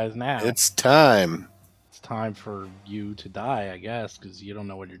to you guys now. It's time. It's time for you to die, I guess, because you don't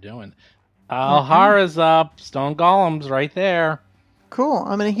know what you're doing. Alhara's up. Stone Golem's right there. Cool.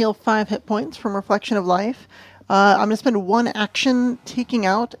 I'm going to heal 5 hit points from Reflection of Life. I'm going to spend 1 action taking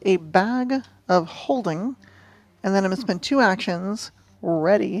out a bag of holding, and then I'm going to spend 2 actions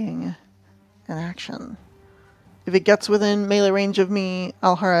readying an action. If it gets within melee range of me,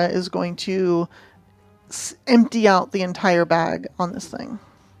 Alhara is going to empty out the entire bag on this thing,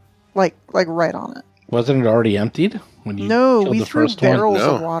 like right on it. Wasn't it already emptied when you No, killed we the threw first one? barrels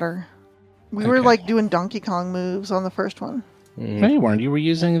No. of water. We were Okay. like doing Donkey Kong moves on the first one. No, you weren't. You were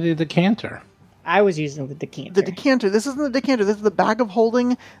using the decanter. I was using the decanter. The decanter. This isn't the decanter. This is the bag of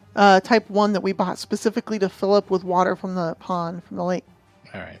holding type 1 that we bought specifically to fill up with water from the pond, from the lake.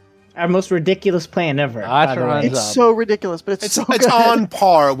 All right. Our most ridiculous plan ever. by the way. Atron's It's up. so ridiculous, but it's so It's good. on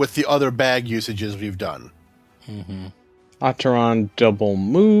par with the other bag usages we've done. Mm-hmm. Ataran double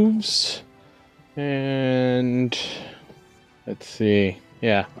moves. And let's see.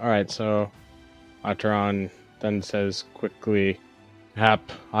 Yeah, alright, so Ataran then says quickly, Hap,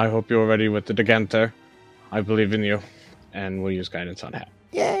 I hope you're ready with the decanter. I believe in you. And we'll use guidance on Hap.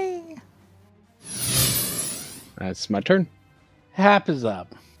 Yay! That's my turn. Hap is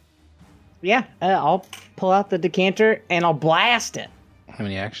up. Yeah, I'll pull out the decanter and I'll blast it. How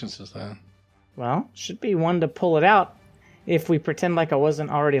many actions is that? Well, should be 1 to pull it out if we pretend like I wasn't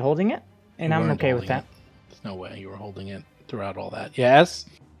already holding it. And You I'm weren't okay with holding that. it. There's no way you were holding it throughout all that. Yes?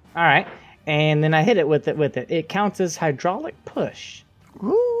 All right. And then I hit it with it. It counts as hydraulic push.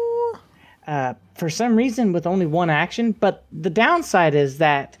 Ooh. For some reason with only 1 action, but the downside is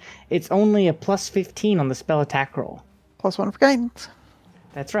that it's only a plus 15 on the spell attack roll. +1 for guidance.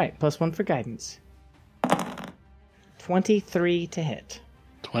 That's right, plus 1 for guidance. 23 to hit.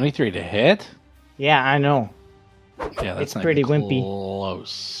 23 to hit? Yeah, I know. Yeah, that's It's not pretty even wimpy.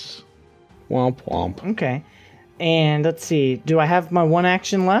 close. Womp womp. Okay. And let's see, do I have my 1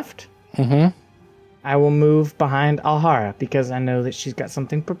 action left? Mm-hmm. I will move behind Alhara because I know that she's got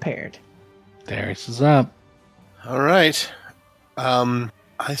something prepared. Darius is up. All right.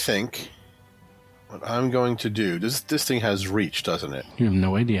 I think what I'm going to do. This thing has reach, doesn't it? You have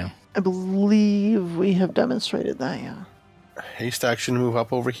no idea. I believe we have demonstrated that, yeah. Haste action, move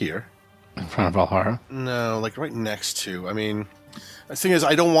up over here. In front of Alhara. No, like right next to. I mean, the thing is,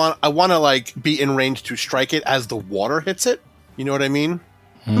 I want to like be in range to strike it as the water hits it. You know what I mean?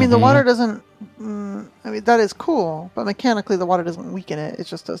 I mean, the water doesn't... I mean, that is cool, but mechanically the water doesn't weaken it. It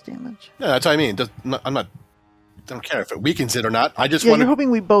just does damage. Yeah, that's what I mean. I don't care if it weakens it or not. I just Yeah, want you're to.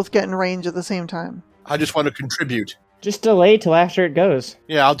 hoping we both get in range at the same time. I just want to contribute. Just delay till after it goes.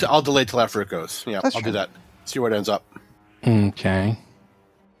 Yeah, I'll delay till after it goes. Yeah, That's I'll true. do that. See where it ends up. Okay.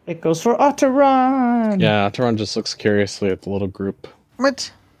 It goes for Ataran. Yeah, Ataran just looks curiously at the little group.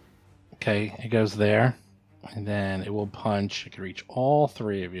 What? Okay, it goes there. And then it will punch. It can reach all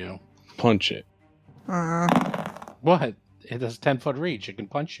 3 of you. Punch it. What? It has 10-foot reach. It can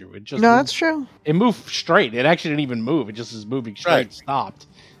punch you. It just No, moves- that's true. It moved straight. It actually didn't even move. It just is moving straight. Right. Stopped.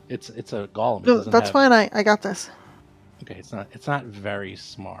 It's a golem. It No, doesn't that's have- fine. I got this. Okay, it's not very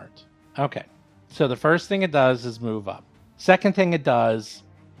smart. Okay. So the first thing it does is move up. Second thing it does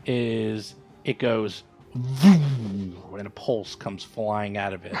is it goes vroom, and a pulse comes flying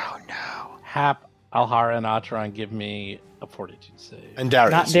out of it. Oh, no. Hap, Alhara, and Ataran give me a fortitude save. And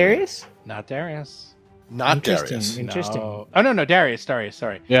Darius. Not Darius? Not Darius. Not Interesting. Darius. Interesting. No. Oh, no, Darius. Sorry.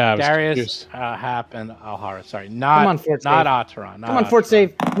 Yeah, I was Darius, confused. Hap, and Alhara. Sorry. Not, Come on, fort not save. Ataran. Not Come on, fort Ataran.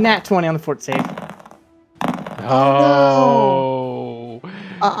 save. Nat 20 on the fort save. Oh.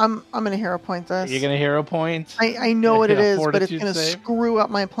 I'm going to hero point this. You're going to hero point? I know what it Yeah, is, but it's fortitude going to save? screw up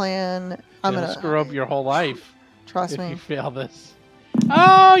my plan. I'm It'll going to screw up your whole life trust if me. you fail this.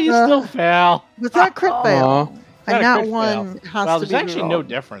 Oh, you Uh, still fail. With that crit Aw. fail, Not and a that crit one fail. has Well, to there's be actually no rerolled.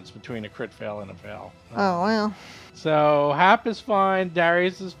 difference between a crit fail and a fail. Oh, well. So Hap is fine,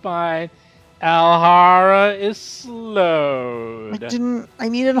 Darius is fine, Alhara is slowed. I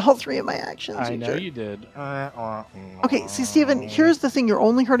needed all 3 of my actions. I know jerk. you did. Okay, see, Steven, here's the thing. You're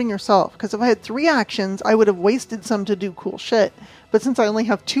only hurting yourself. Because if I had 3 actions, I would have wasted some to do cool shit. But since I only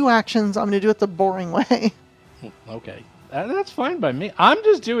have 2 actions, I'm going to do it the boring way. Okay. That's fine by me. I'm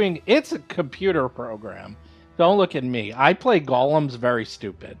just doing... It's a computer program. Don't look at me. I play golems very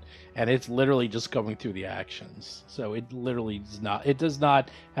stupid. And it's literally just going through the actions. So it literally does not... It does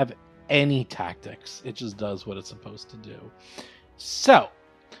not have any tactics. It just does what it's supposed to do. So,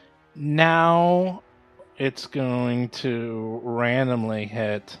 now it's going to randomly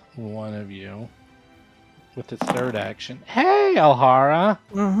hit one of you with its 3rd action. Hey, Alhara!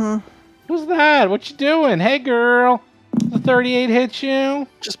 Mm-hmm. Who's that? What you doing? Hey, girl! The 38 hit you?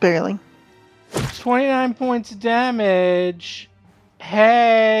 Just barely. 29 points of damage.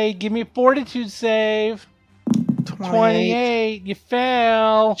 Hey, give me a fortitude save. 28. You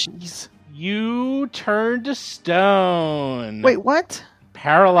fail. Jeez. You turn to stone. Wait, what?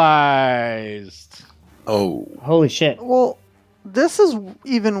 Paralyzed. Oh. Holy shit. Well, this is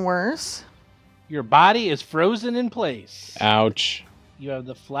even worse. Your body is frozen in place. Ouch. You have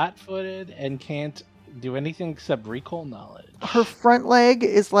the flat-footed and can't do anything except recall knowledge. Her front leg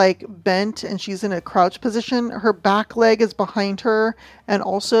is like bent and she's in a crouch position. Her back leg is behind her and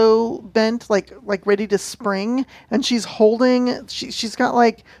also bent, like ready to spring. And she's holding. She's got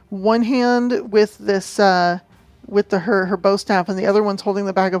like one hand with this with her bow staff, and the other one's holding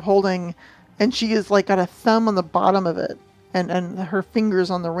the bag of holding. And she is like got a thumb on the bottom of it, and her fingers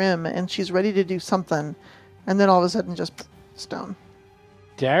on the rim, and she's ready to do something. And then all of a sudden, just stone.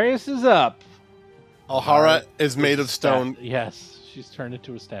 Darius is up. Alhara is made of stone. Yes, she's turned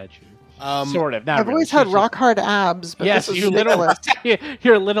into a statue. Um, Sort of. Not I've really. always had She's rock hard abs, but Yes, this is you ridiculous. literally.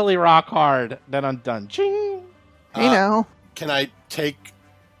 You're literally rock hard. Then I'm done. Ching. You know. Can I take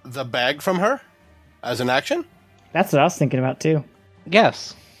the bag from her as an action? That's what I was thinking about too.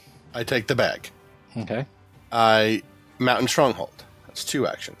 Yes. I take the bag. Okay. I Mountain Stronghold. That's 2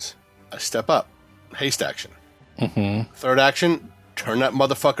 actions. I step up. Haste action. Mm-hmm. 3rd action, turn that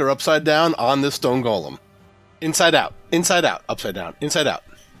motherfucker upside down on this stone golem. Inside out, upside down, inside out.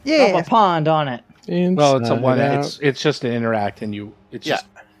 Yeah. Drop a pond on it. Well, it's a Inside one. out. It's just an interact, and you. It's Yeah. just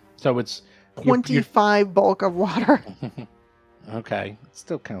so it's 25 bulk of water. okay. It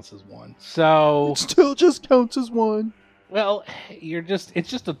still counts as 1. So Still just counts as 1. well, it's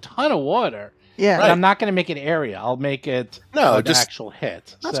just a ton of water. Yeah. But I'm not going to make it area. I'll make it No, an just- actual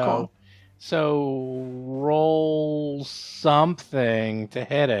hit. That's so, cool. So roll something to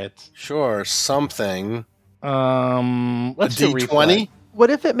hit it. Sure, something. Let's a do D20? reflex. What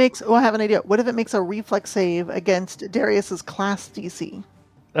if it makes... Oh, I have an idea. What if it makes a reflex save against Darius's class DC?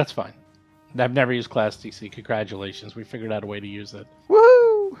 That's fine. I've never used Class DC. Congratulations. We figured out a way to use it.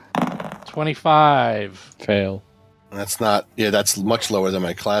 Woohoo! 25. Fail. That's not... Yeah, that's much lower than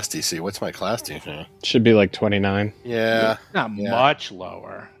my class DC. What's my class DC? Should be like 29. Yeah. Not Yeah. much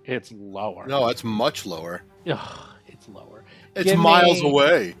lower. It's lower. No, that's much lower. Ugh, it's lower. It's Give miles me-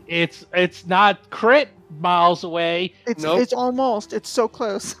 away. It's not crit miles away. Nope. It's almost. It's so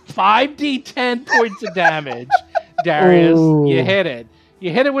close. 5d10 points of damage. Darius, Ooh. you hit it.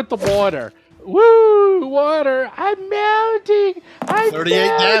 You hit it with the water. Woo! Water! I'm melting! I'm 38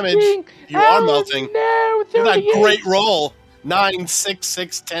 melting! damage. You are Oh, melting. No, You got 38. great roll. 9, 6,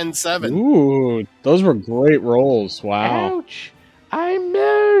 6, 10, 7. Ooh, those were great rolls. Wow. Ouch! I'm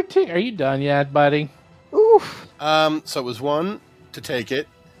melting. Are you done yet, buddy? Oof. So it was 1 to take it.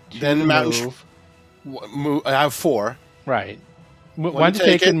 Two Then to Mountain move. I have 4. Right. One One to take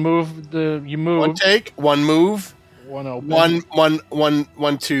take it. and move the. You move. 1 take, 1 move, One open.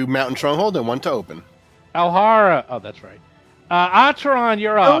 1 to Mountain Stronghold, and 1 to open. Alhara. Oh, that's right. Atron,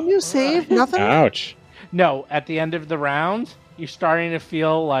 you're No up. new save? Nothing? Ouch. No, at the end of the round, you're starting to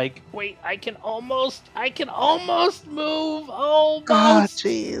feel like, wait, I can almost move. Oh, Almost.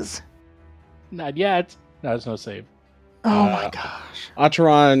 jeez. Not yet. No, there's no save. Oh, my gosh.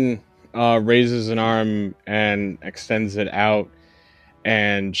 Acheron raises an arm and extends it out,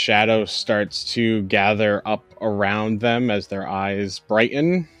 and shadow starts to gather up around them as their eyes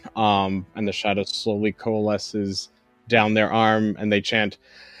brighten, and the shadow slowly coalesces down their arm, and they chant,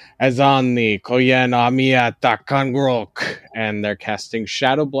 Azani Koyen Amia Takangrok, and they're casting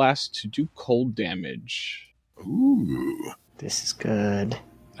Shadow Blast to do cold damage. Ooh. This is good.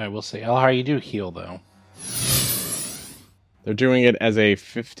 I will say, Alhara, you do heal, though. They're doing it as a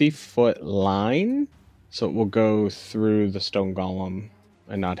 50-foot line, so it will go through the stone golem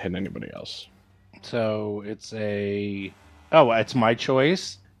and not hit anybody else. So it's a... Oh, it's my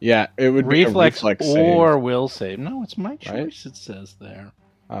choice? Yeah, it would be Reflex a reflex or save. will save. No, it's my choice, Right? it says there.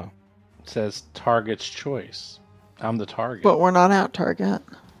 Oh. It says target's choice. I'm the target. But we're not at target.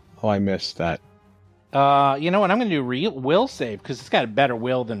 Oh, I missed that. You know what? I'm going to do will save because it's got a better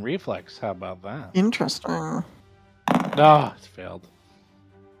will than reflex. How about that? Interesting. Oh, it's failed.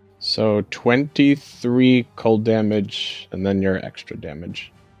 So 23 cold damage, and then your extra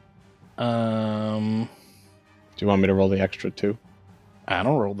damage. Do you want me to roll the extra too? I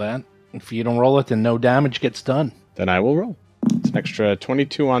don't roll that. If you don't roll it, then no damage gets done. Then I will roll. It's an extra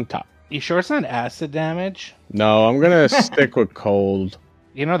 22 on top. You sure it's not acid damage? No, I'm going to stick with cold.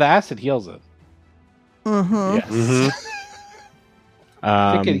 You know, the acid heals it. Mm-hmm.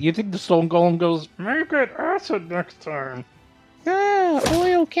 Yes. You think the Stone Golem goes, make it acid next time?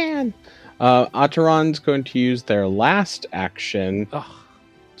 Oil can. Ataran's going to use their last action Ugh.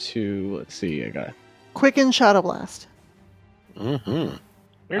 to, let's see, I got Quicken Shadow Blast. Mm-hmm.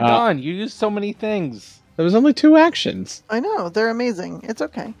 You're done. You used so many things. There was only 2 actions. I know, they're amazing. It's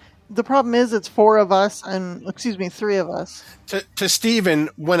okay. The problem is it's 3 of us. To Steven,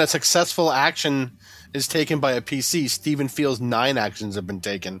 when a successful action is taken by a PC, Steven feels 9 actions have been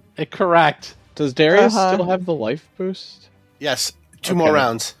taken. Correct. Does Darius Uh-huh. still have the life boost? Yes, 2 Okay. more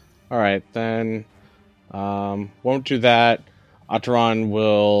rounds. All right, then won't do that. Ataran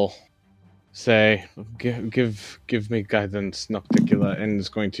will say, give me guidance, Nocticula, and is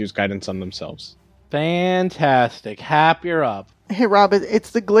going to use guidance on themselves. Fantastic. Hap, you're up. Hey, Rob, it's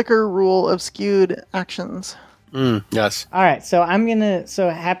the Glicker rule of skewed actions. Yes. All right, so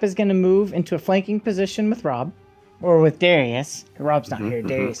Hap is gonna move into a flanking position with Rob, or with Darius. Rob's not here.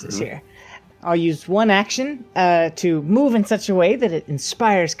 Darius is here. I'll use one action to move in such a way that it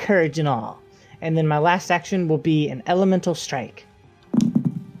inspires courage and awe, and then my last action will be an elemental strike.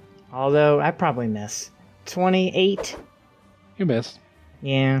 Although I probably miss. 28. You missed.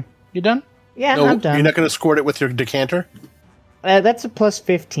 Yeah. You done? Yeah, No, I'm done. you're not going to squirt it with your decanter? That's a plus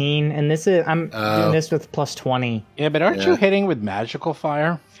 15, and I'm doing this with plus 20. Yeah, but aren't you hitting with magical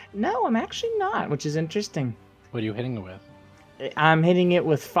fire? No, I'm actually not, which is interesting. What are you hitting it with? I'm hitting it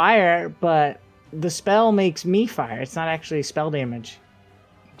with fire, but the spell makes me fire. It's not actually spell damage.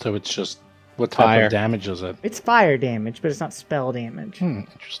 So it's just, what type Fire. of damage is it? It's fire damage, but it's not spell damage.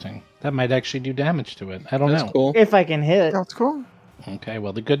 Interesting. That might actually do damage to it. I don't That's know. cool. If I can hit. That's cool. Okay,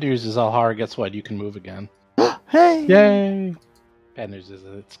 well, the good news is, Alhara, guess what? You can move again. Hey! Yay! Bad news is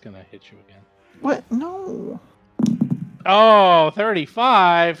that it's going to hit you again. What? No. Oh,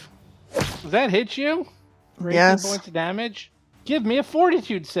 35. Does that hit you? 18 Yes. points of damage? Give me a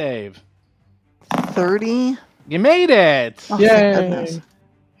fortitude save. 30. You made it! Oh, Yay. thank goodness.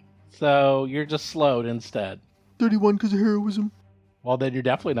 So you're just slowed instead. 31 because of heroism. Well, then you're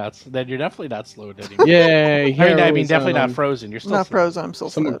definitely not slowed anymore. Yay! I mean, definitely not frozen. You're still Not slowed. frozen, I'm still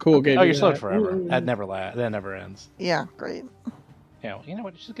Someone slowed. cool gave Oh, you you're slowed that. forever. Ooh. That never ends. Yeah, great. Yeah, well, you know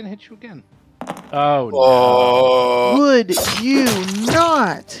what? It's just gonna hit you again. Oh, Oh. Would you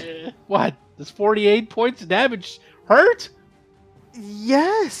not? no. What? Does 48 points of damage hurt?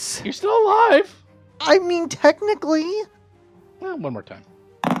 Yes. You're still alive. I mean, technically. Well, one more time.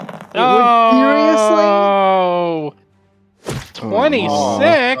 Seriously? Oh, 26.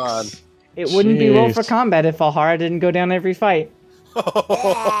 God. It wouldn't be roll for Jeez. combat if Alhara didn't go down every fight.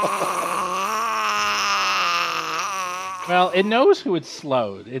 Well, it knows who it's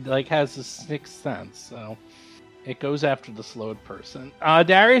slowed. It has a sixth sense, so it goes after the slowed person.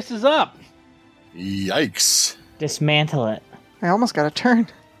 Darius is up. Yikes. Dismantle it. I almost got a turn.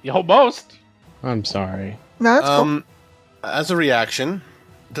 You almost. I'm sorry. No, that's cool. As a reaction,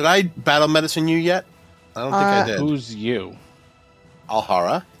 did I battle medicine you yet? I don't think I did. Who's you?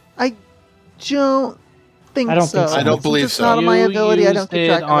 Alhara? I don't think I don't so. think so. I don't Since believe it's so. not on my You ability. I don't used keep it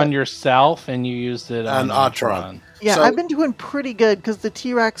track of on it. yourself, and you used it On on Atron. Yeah, So- I've been doing pretty good because the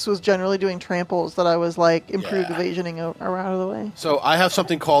T-Rex was generally doing tramples that I was like improved Yeah. evasioning out of the way. So I have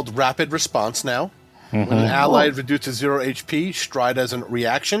something called rapid response now. When an ally reduces 0 HP, stride as a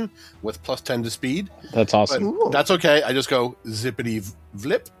reaction with plus 10 to speed. That's But awesome. Ooh. that's okay. I just go zippity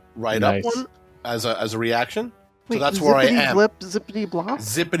vlip right Nice. up one as a reaction. Wait, so that's where I zippity am. Blip, zippity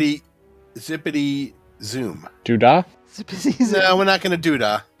blop? Zippity zoom. Doodah? Zippity zip. No, we're not going to do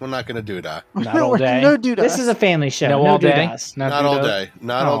that. We're not going to do that. Not all We're- day. No doodah. This is a family show. No, No all day. doodads. Not all do day.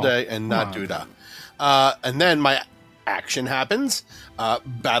 Not all Oh, day, and not come do on. that. And then my action happens.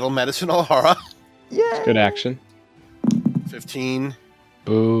 Battle medicine Alhara. Yeah. Good action. 15.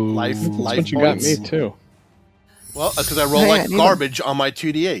 Boo. Life That's what you got points. me too. Well, because I roll Hey, I like need garbage on my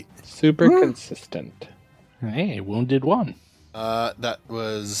 2d8. Super consistent. Hey, wounded one. That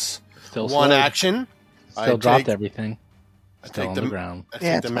was Still one slowed. action. Still I dropped take- everything. I Still take on the the ground. I Yeah,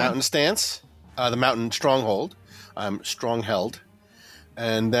 take it's the fine. mountain stance, the mountain stronghold. I'm strong held.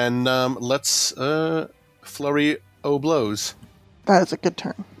 And then let's flurry o blows. That is a good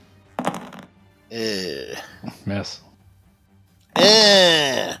turn. Miss.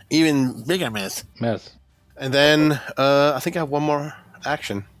 Even bigger miss. Miss. And then I think I have one more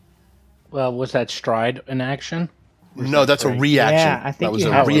action. Well, was that stride an action? No, that's a reaction. Yeah, I think that was you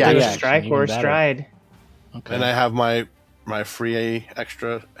a have to do reaction. a strike or a Even better. stride. Okay. And I have my free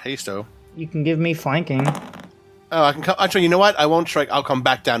extra hasto. You can give me flanking. Oh, I can come. Actually, you know what? I won't strike. I'll come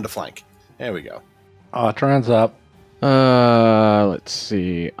back down to flank. There we go. Otteron's up. Let's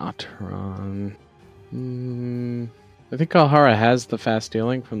see. Otteron. I think Alhara has the fast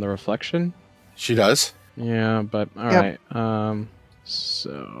dealing from the reflection. She does. Yeah, but all Yep. right.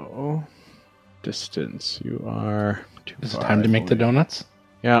 So distance. You are too Is it far, time to I make the believe. donuts?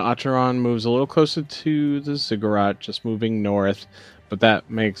 Yeah, Otteron moves a little closer to the ziggurat, just moving north, but that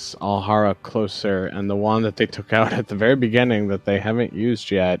makes Alhara closer, and the one that they took out at the very beginning that they haven't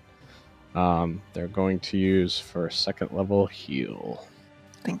used yet, they're going to use for second level heal.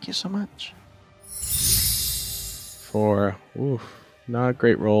 Thank you so much. For, not a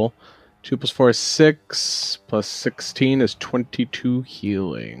great roll. 2 plus 4 is 6, plus 16 is 22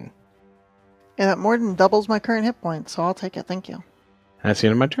 healing. Yeah, that more than doubles my current hit points, so I'll take it. Thank you. That's the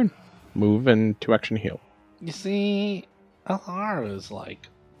end of my turn. Move and 2 action heal. You see, Alhara is like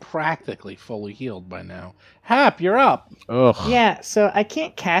practically fully healed by now. Hap, you're up. Ugh. Yeah, so I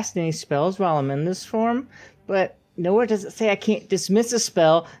can't cast any spells while I'm in this form, but nowhere does it say I can't dismiss a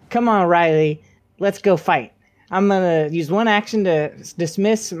spell. Come on, Riley, let's go fight. I'm gonna use one action to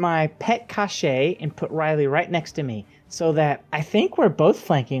dismiss my pet cachet and put Riley right next to me, so that I think we're both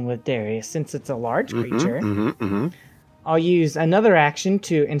flanking with Darius since it's a large creature. I'll use another action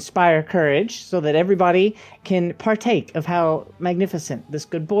to inspire courage so that everybody can partake of how magnificent this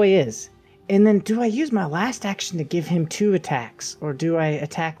good boy is. And then do I use my last action to give him 2 attacks, or do I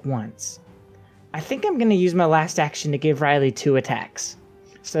attack once? I think I'm going to use my last action to give Riley 2 attacks.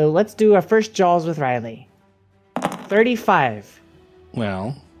 So let's do our first Jaws with Riley. 35.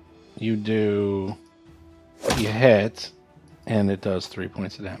 Well, you hit, and it does 3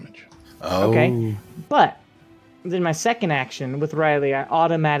 points of damage. Oh. Okay. But then my second action with Riley, I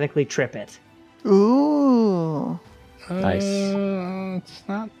automatically trip it. Ooh. Nice. It's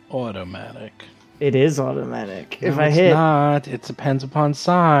not automatic. It is automatic. If No, I it's hit. not. It depends upon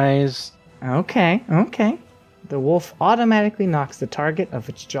size. Okay. The wolf automatically knocks the target of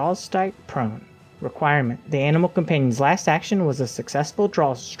its jaws strike prone. Requirement. The animal companion's last action was a successful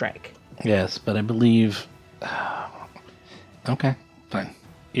jaws strike. Yes, but I believe. Okay, fine.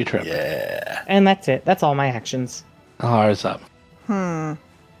 You trip. Yeah. And that's it. That's all my actions. Alhara's up.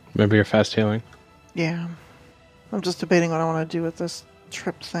 Maybe you're fast healing. Yeah. I'm just debating what I want to do with this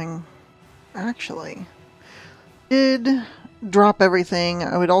trip thing. Actually, did drop everything.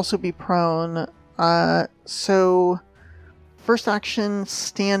 I would also be prone. So first action,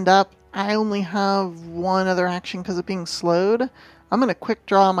 stand up. I only have one other action because of being slowed. I'm going to quick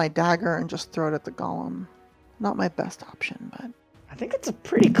draw my dagger and just throw it at the golem. Not my best option, but I think it's a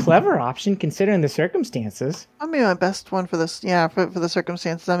pretty clever option considering the circumstances. I'll be my best one for this. Yeah, for the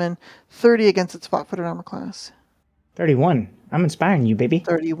circumstances. I'm in 30 against its flat-footed armor class. 31. I'm inspiring you, baby.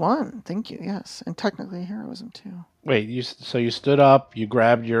 31. Thank you. Yes, and technically heroism too. Wait, so you stood up, you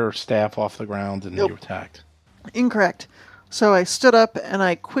grabbed your staff off the ground, and Yep. you attacked. Incorrect. So I stood up and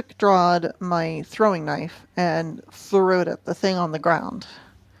I quick drawed my throwing knife and threw it at the thing on the ground.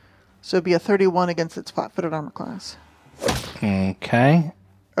 So it'd be a 31 against its flat-footed armor class. Okay.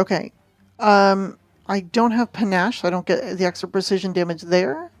 Okay. I don't have panache, so I don't get the extra precision damage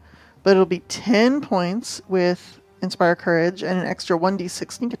there. But it'll be 10 points with Inspire Courage and an extra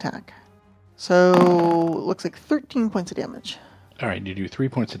 1d6 sneak attack. So looks like 13 points of damage. All right, you do 3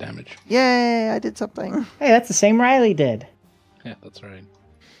 points of damage. Yay, I did something. Hey, that's the same Riley did. Yeah, that's right.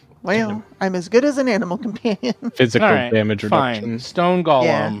 Well, I'm as good as an animal companion. Physical All right, damage reduction. fine. Stone Golem.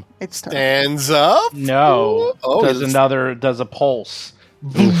 Yeah, it's tough. Stands up. No. Oh, does a pulse. Oh,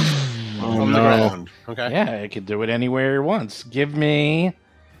 From the no. ground. Okay. Yeah, it could do it anywhere it wants. Give me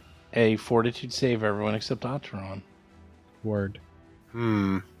a fortitude save, everyone except Otteron. Word.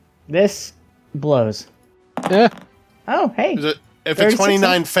 This blows. Yeah. Oh, hey. Is it, if a 36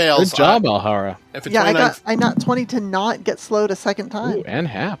 $29 fails, Good job, Alhara. if a Yeah, 29 I got 20 to not get slowed a second time. Ooh, and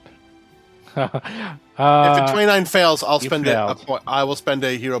Hap. if a 29 fails, I'll you spend a failed. point. I will spend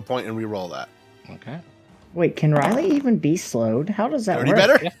a hero point and re-roll that. Okay. Wait, can Riley even be slowed? How does that 30 work?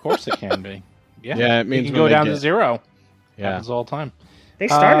 better? Yeah, of course it can be. Yeah, Yeah, it means you can when go they down to get- 0. Yeah. Happens all the time. They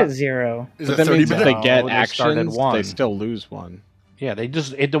start Uh, at 0. Is But it that 30 means if better? they get No, they start at actions, 1. they still lose one. Yeah,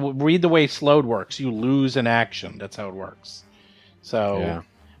 read the way slowed works. You lose an action. That's how it works. So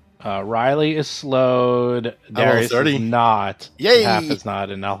Riley is slowed. Darius 30. is not. Yay! Half is not,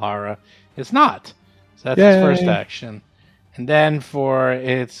 and Alhara is not. So that's his first action. And then for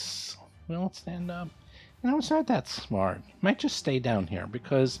its... Well, let's stand up. It's not that smart. It might just stay down here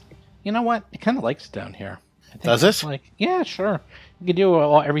because, you know what? It kind of likes it down here. I think Does it's it? Like, yeah, sure. You can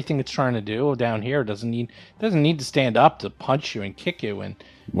do everything it's trying to do down here. It doesn't need to stand up to punch you and kick you and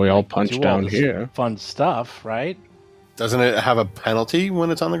We all punch do all down this here. fun stuff, right? Doesn't it have a penalty when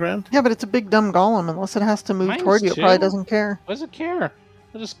it's on the ground? Yeah, but it's a big dumb golem. Unless it has to move Mine's toward you, it probably too. doesn't care. What does it care?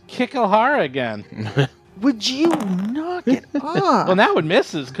 It'll just kick Alhara again. Would you knock it off? Well, now it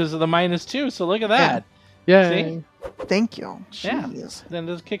misses because of the -2. So look at that. Yeah. See? Thank you. Yeah. Jeez. Then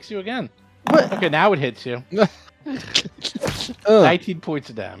it just kicks you again. What? Okay, now it hits you. Ugh. 19 points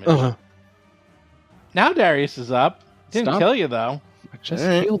of damage. Ugh. Now Darius is up. Didn't Stop. kill you though. I just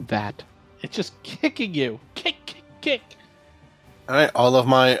Alright. healed that. It's just kicking you. Kick, kick, kick. All right, all of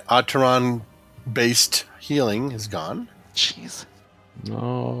my Ataran-based healing is gone. Jeez.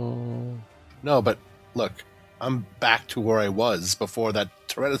 No. No, but look, I'm back to where I was before that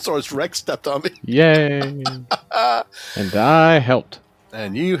Tyrannosaurus Rex stepped on me. Yay. And I helped.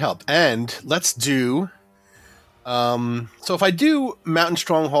 And you helped. And let's do... so if I do Mountain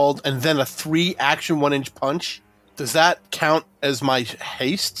Stronghold and then a 3-action 1-inch punch, does that count as my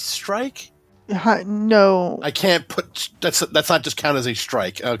haste strike? No. I can't put... That's not just count as a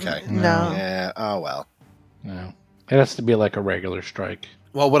strike. Okay. No. Yeah, oh well. No. It has to be like a regular strike.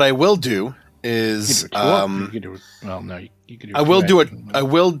 Well, what I will do is... You could do it. Well, no, you could do I will do it.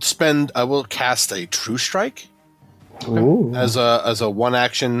 two-action. I will cast a True Strike Ooh. as a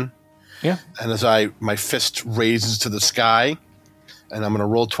 1-action. Yeah. And as my fist raises to the sky, and I'm going to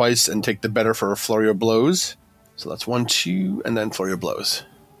roll twice and take the better for a flurry of blows. So that's 1, 2, and then flurry of blows.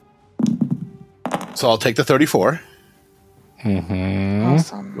 So I'll take the 34,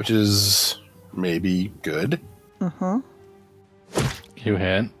 Awesome. which is maybe good, You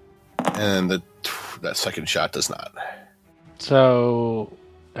hit. and that second shot does not. So,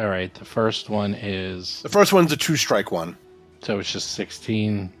 all right. The first one is... The first one's a True Strike one. So it's just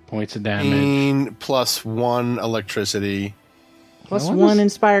 16 points of damage. 18 plus 1 electricity, Plus What one is-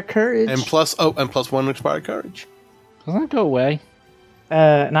 inspire courage. and plus 1 expired courage. Doesn't that go away?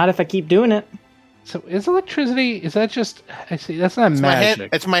 Not if I keep doing it. So is electricity... Is that just... I see. That's not magic.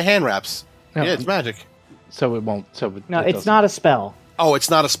 It's my hand wraps. No. Yeah, it's magic. So it won't... So No, it it's doesn't. not a spell. Oh, it's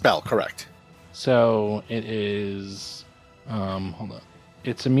not a spell, correct. So it is... hold on.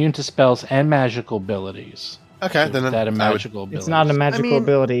 It's immune to spells and magical abilities. Okay, So then is that a I would- magical ability? It's not a magical mean-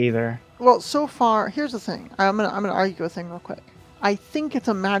 ability either. Well, so far, here's the thing. I'm gonna argue a thing real quick. I think it's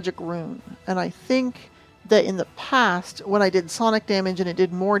a magic rune, and I think that in the past, when I did sonic damage and it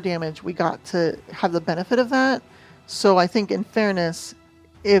did more damage, we got to have the benefit of that. So I think, in fairness,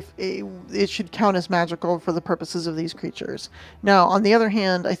 if it should count as magical for the purposes of these creatures. Now, on the other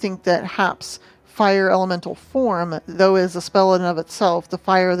hand, I think that Hap's fire elemental form, though is a spell in and of itself, the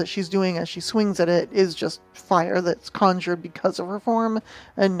fire that she's doing as she swings at it is just fire that's conjured because of her form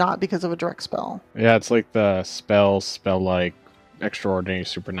and not because of a direct spell. Yeah, it's like the spell like extraordinary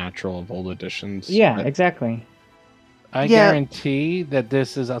supernatural of old editions. Yeah, But exactly. I Yeah. guarantee that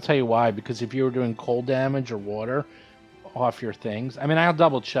this is... I'll tell you why. Because if you were doing cold damage or water off your things... I mean, I'll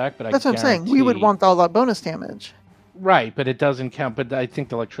double check, but That's what I'm saying. We would want all that bonus damage. Right, but it doesn't count. But I think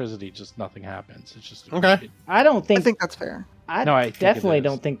the electricity, just nothing happens. It's just... Okay. I don't think. I think that's fair. No, I think it definitely is.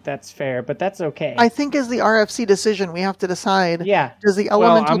 don't think that's fair, but that's okay. I think as the RFC decision, we have to decide, yeah. does the Well,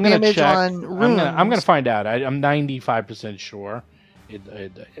 elemental I'm gonna damage check. on runes I'm gonna find out. I'm 95% sure.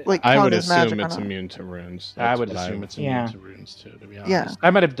 like I count would as magic assume or it's not? immune to runes. I That's would what assume it's Yeah. immune to runes too. To be honest, Yeah. I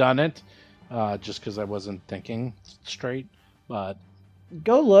might have done it just because I wasn't thinking straight. But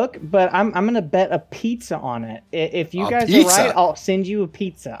Go look, but I'm gonna bet a pizza on it. If you A guys pizza? are right, I'll send you a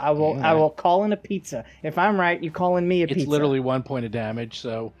pizza. I will call in a pizza. If I'm right, you call in me a it's pizza. literally 1 point of damage,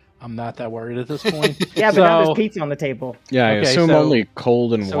 so I'm not that worried at this point. Yeah, but now So- there's pizza on the table. Yeah, I Okay, assume so- only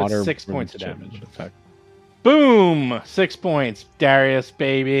cold and so it's water. 6 points of runes damage. should affect. Boom! 6 points, Darius,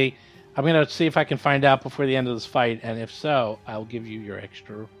 baby. I'm gonna see if I can find out before the end of this fight, and if so, I'll give you your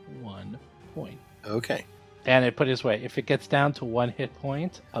extra 1 point. Okay. And it put it this way: if it gets down to 1 hit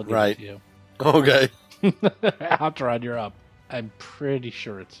point, I'll give Right. it to you. Okay. Outrun, you're up. I'm pretty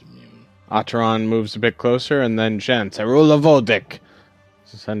sure it's immune. Ataran moves a bit closer, and then Jen, Cerula Voldic,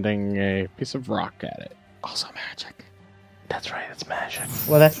 sending a piece of rock at it. Also magic. That's right, it's magic.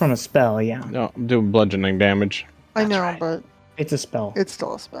 Well, that's from a spell. Yeah, No, I'm doing bludgeoning damage. I That's know, right. but it's a spell. it's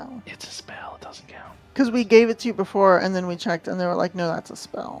still a spell. It's a spell, it doesn't count. Because we gave it to you before, and then we checked, and they were like, no, that's a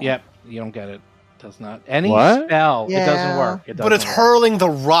spell. Yep, you don't get it. Does not. Any What? spell, it doesn't Yeah. work. It But it's doesn't work. hurling the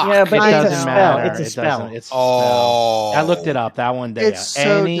rock. Yeah, but It I doesn't know. matter. It's a It spell. doesn't- It's a Oh. spell. I looked it up. That one day. It's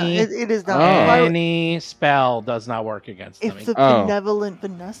so any it is not. Oh. If, any spell does not work against them. if the Oh. benevolent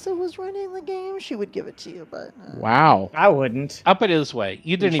Vanessa was running the game, she would give it to you. But Wow. I wouldn't. I'll put it this way: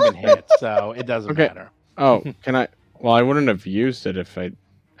 you didn't even hit, so it doesn't Okay. matter. Oh, can I? Well, I wouldn't have used it if I.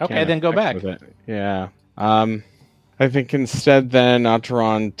 Okay, can't then go attack back. with it. Yeah. I think instead then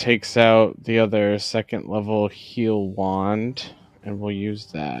Ataran takes out the other second level heal wand, and we'll use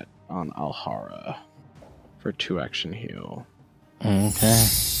that on Alhara for 2 action heal. Okay.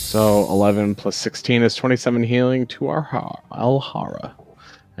 So 11 plus 16 is 27 healing to Alhara.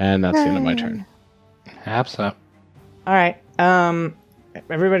 And that's the end of my turn. Haps up. All right.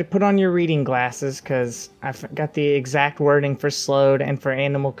 Everybody put on your reading glasses because I got the exact wording for slowed and for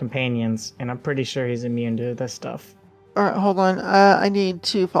animal companions, and I'm pretty sure he's immune to this stuff. all right, hold on. I need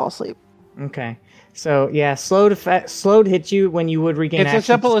to fall asleep. Okay. So yeah, slowed hits you when you would regain It's action as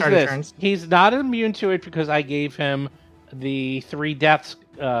simple to as start a this. turns. He's not immune to it because I gave him the 3 deaths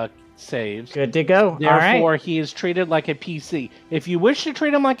saves. Good to go. All Therefore, right. he is treated like a PC. If you wish to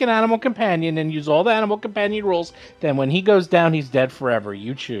treat him like an animal companion and use all the animal companion rules, then when he goes down, he's dead forever.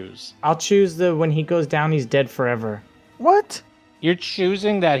 You choose. I'll choose the when he goes down, he's dead forever. What? You're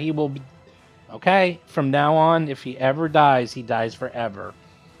choosing that he will be... Okay, from now on, if he ever dies, he dies forever.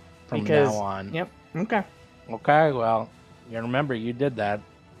 From Because- now on. Yep. Okay. Okay, well, you remember you did that.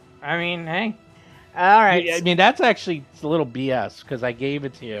 I mean, hey. All right. I mean, that's actually a little BS because I gave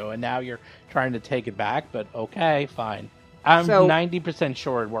it to you and now you're trying to take it back, but okay, fine. I'm So- 90%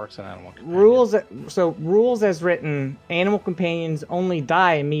 sure it works on Animal Companion. Rules as written, animal companions only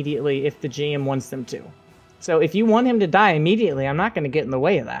die immediately if the GM wants them to. So if you want him to die immediately, I'm not going to get in the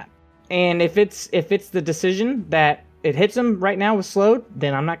way of that. And if it's the decision that it hits him right now with slowed,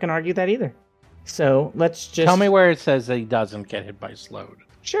 then I'm not going to argue that either. So let's just Tell me where it says that he doesn't get hit by slowed.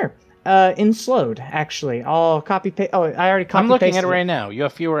 Sure. In slowed, actually, I'll copy paste. Oh, I already copy I'm looking at pasted it right now. You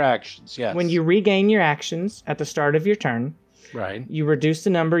have fewer actions, yes. When you regain your actions at the start of your turn, Right. you reduce the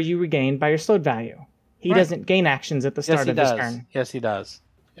number you regained by your slowed value. He Right. doesn't gain actions at the Yes, start he of his does. turn. Yes, he does.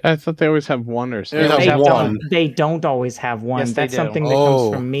 I thought they always have 1 or They something. have They one. don't always have one. Yes, they That's do. something that Oh.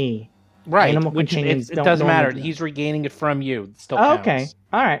 comes from me. Right. Animal Which companions it don't doesn't matter. normally do that. He's regaining it from you. It still Oh, counts. okay.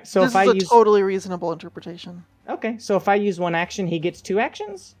 All right. So This if I is a use totally reasonable interpretation. okay, so if I use 1 action, he gets 2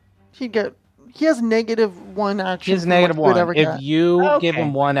 actions. He has -1 action. He has from what he would -1. ever If get. you give Okay.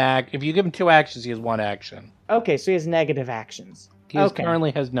 him if you give him 2 actions, he has 1 action. Okay, so he has negative actions. He Okay.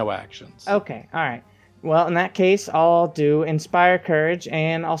 currently has no actions. Okay. All right. Well, in that case, I'll do Inspire Courage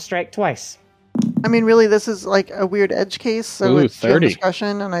and I'll strike twice. I mean, really, this is like a weird edge case, so Ooh, it's 30.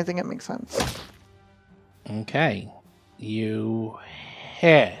 discussion, and I think it makes sense. Okay. You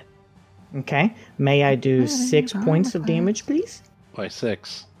hit Okay. May I do 6 points of damage, please? by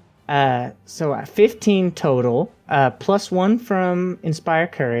 6. So 15 total, +1 from Inspire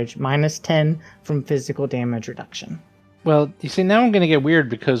Courage, -10 from physical damage reduction. Well, you see, now I'm going to get weird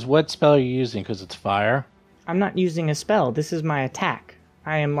because what spell are you using? Because it's fire? I'm not using a spell. This is my attack.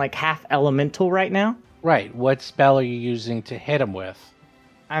 I am like half elemental right now. Right. What spell are you using to hit him with?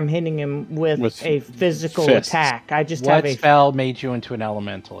 I'm hitting him with With a physical fists. attack. I just What have a spell made you into an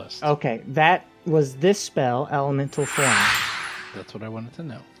elementalist? Okay, that was this spell, Elemental Form. That's what I wanted to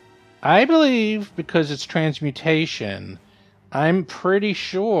know. I believe because it's transmutation, I'm pretty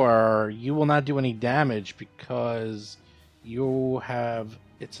sure you will not do any damage because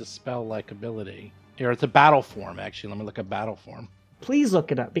it's a spell-like ability. Or it's a battle form, actually. Let me look at battle form. Please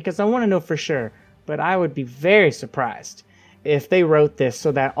look it up because I want to know for sure, but I would be very surprised if they wrote this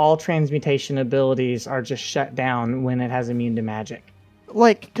so that all transmutation abilities are just shut down when it has immune to magic.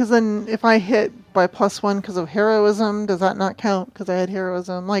 Like, because then if I hit by +1 because of heroism, does that not count because I had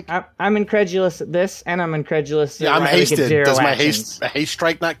heroism? Like, I'm incredulous at this, and I'm incredulous that Yeah, I'm Riley gets hasted. 0 Does my actions. haste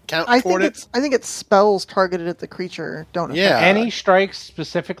strike not count I toward think it? I think it's spells targeted at the creature don't affect Yeah. Any strikes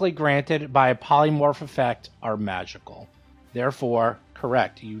specifically granted by a polymorph effect are magical. Therefore,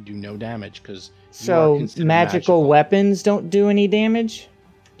 correct, you do no damage because So magical weapons don't do any damage?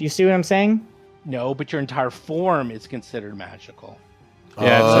 Do you see what I'm saying? No, but your entire form is considered magical.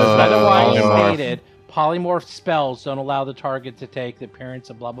 Yeah, it Oh. says that Otherwise polymorph. stated, polymorph spells don't allow the target to take the appearance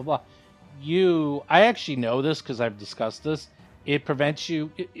of blah blah blah. I actually know this because I've discussed this. It prevents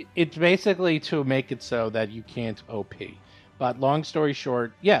you. It's basically to make it so that you can't OP. But long story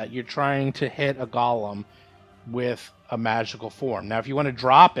short, yeah, you're trying to hit a golem with a magical form. Now, if you want to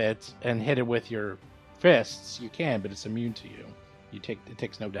drop it and hit it with your fists, you can, but it's immune to you. It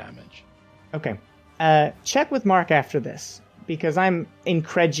takes no damage. Okay. Check with Mark after this, because I'm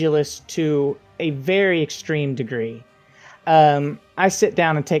incredulous to a very extreme degree. I sit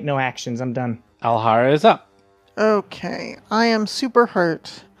down and take no actions. I'm done. Alhara is up. Okay, I am super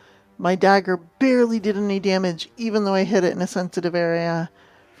hurt. My dagger barely did any damage, even though I hit it in a sensitive area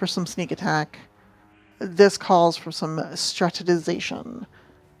for some sneak attack. This calls for some strategization.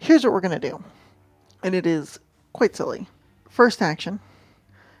 Here's what we're going to do, and it is quite silly. First action,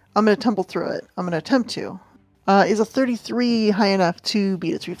 I'm going to tumble through it. I'm going to attempt to. Is a 33 high enough to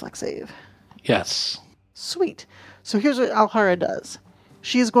beat its reflex save? Yes. Sweet. So here's what Alhara does.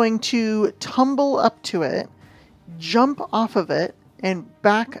 She is going to tumble up to it, jump off of it, and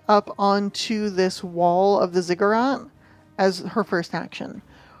back up onto this wall of the ziggurat as her first action.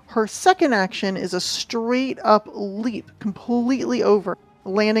 Her second action is a straight up leap, completely over,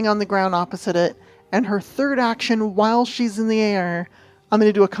 landing on the ground opposite it. And her third action, while she's in the air, I'm going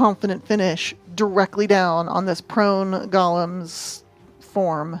to do a confident finish directly down on this prone golem's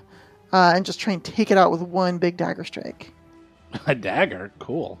form and just try and take it out with one big dagger strike. A dagger?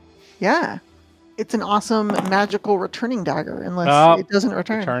 Cool. Yeah. It's an awesome magical returning dagger, unless it doesn't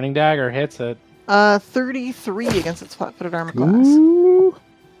return. Returning dagger hits it. 33 against its flat-footed armor class. Ooh.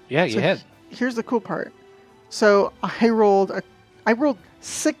 Yeah, you hit. Here's the cool part. So I rolled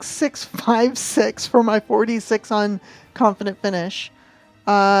 6-6-5-6 for my 46 on confident finish,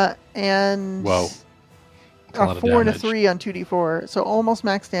 and Whoa. That's a lot a of 4 and a damage. 3 on 2d4, so almost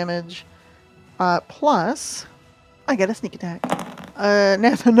max damage. Plus, I get a sneak attack.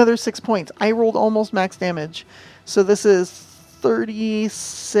 That's another 6 points. I rolled almost max damage, so this is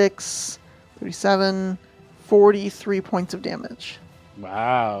 36, 37, 43 points of damage.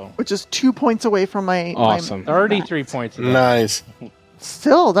 Wow. Which is 2 points away from my Awesome. 33 points of damage. Nice.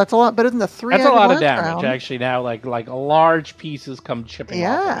 Still, that's a lot better than the 3. That's I a did lot of last damage, round. actually, now. Like large pieces come chipping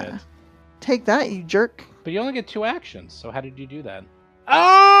off of Yeah. it. Take that, you jerk. But you only get 2 actions, so how did you do that?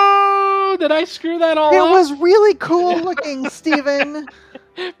 Oh! Did I screw that all It up? was really cool looking, Steven.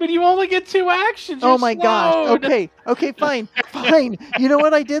 But you only get 2 actions. Oh You're my gosh. slowed. Okay, fine. You know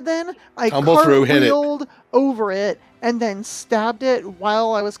what I did then? I Tumble through, hit it. cartwheeled over it and then stabbed it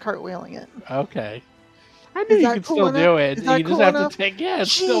while I was cartwheeling it. Okay. I knew Is you that could cool still enough? do it. Is that You just cool have enough? to take it. It's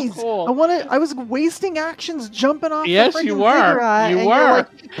still Jeez, cool. I was wasting actions jumping off. Yes, the you friggin' were. ziggurat, You and were. you're like,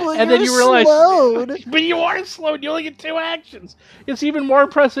 "Well, And then you're you realize- slowed." But you are slowed. You only get 2 actions. It's even more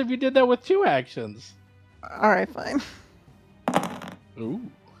impressive you did that with 2 actions. All right, fine. Ooh,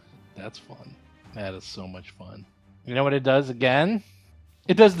 that's fun. That is so much fun. You know what it does again?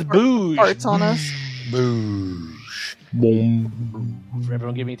 It does the booze. Farts on us. Boosh.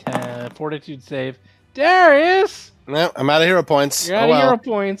 Everyone give me 10. Fortitude save. Darius! No, I'm out of hero points. You're out of hero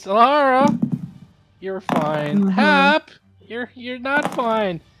points. Alara! You're fine. Mhm. Hap! You're not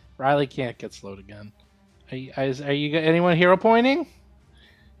fine. Riley can't get slowed again. Are you anyone hero pointing?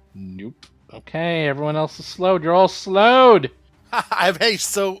 Nope. Okay, everyone else is slowed. You're all slowed! I have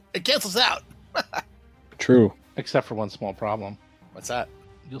haste, so it cancels out. True. Except for one small problem. What's that?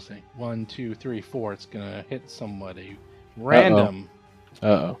 You'll see. 1, 2, 3, 4. It's gonna hit somebody. Random.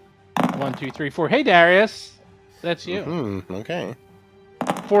 Uh-oh. 1, 2, 3, 4. Hey, Darius. That's you. Okay.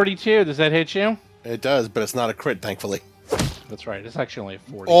 42. Does that hit you? It does, but it's not a crit, thankfully. That's right. It's actually only a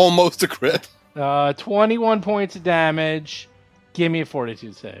 40. Almost a crit. 21 points of damage. Give me a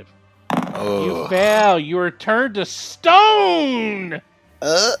fortitude save. Oh. You fail. You are turned to stone.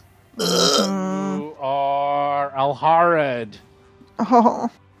 You are Alharad. Oh,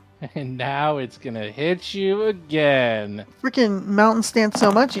 And now it's going to hit you again. freaking mountain stand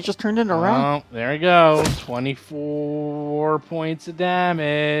so much, you just turned into a rock. Oh, there we go. 24 points of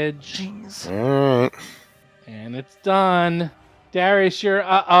damage. Jeez. Alright. And it's done. Darius, you're...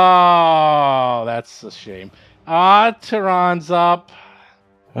 oh, that's a shame. Tehran's up.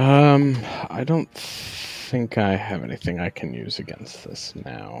 I don't think I have anything I can use against this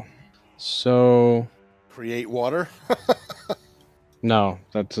now. So, Create water. no,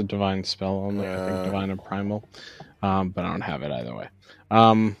 that's a divine spell only. I think divine and primal. But I don't have it either way.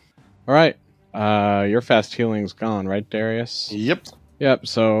 All right. Your fast healing's gone, right, Darius? Yep. Yep.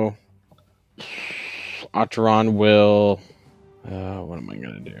 So, Acheron will. What am I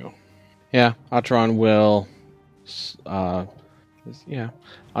gonna do? Yeah, Acheron will.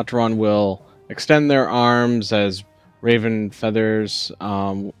 Acheron will extend their arms as raven feathered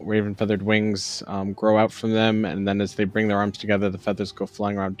wings grow out from them, and then as they bring their arms together, the feathers go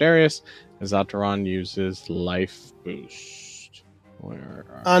flying around Darius as Acheron uses life boost. Where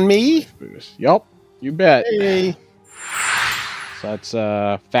are On me? life boost? Yup, you bet. Hey. So that's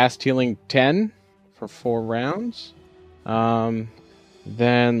fast healing 10 for 4 rounds.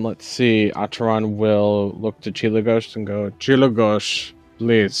 Then let's see. Ataran will look to Chilagosh and go, Chilagosh,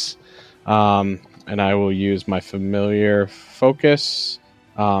 please. And I will use my familiar focus.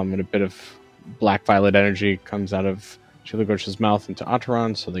 And a bit of black violet energy comes out of Chilagosh's mouth into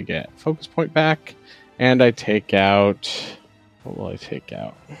Ataran, so they get focus point back. And I take out. What will I take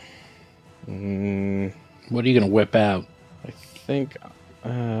out? What are you going to whip out? I think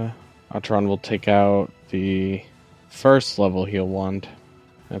Ataran will take out the first level heal wand.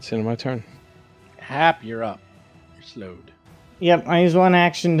 That's the end of my turn. Hap, you're up. You're slowed. Yep, I use one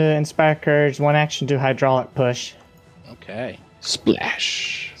action to inspire courage, one action to hydraulic push. Okay.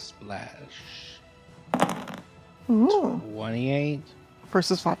 Splash. Splash. Ooh. 28.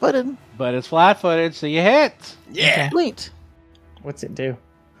 Versus flat-footed. But it's flat-footed, so you hit. Yeah. Wait. What's it do?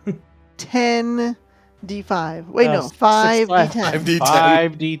 10 D5. Wait, no. six 5 left. D10.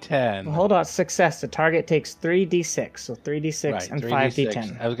 5d10. 5d10. Well, hold on, success. The target takes 3d6, so 3d6 Right, and 3d6.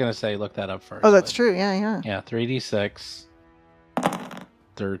 5d10. I was going to say look that up first. Oh, that's but- true. Yeah. Yeah, 3d6.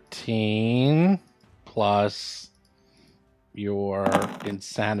 13 plus your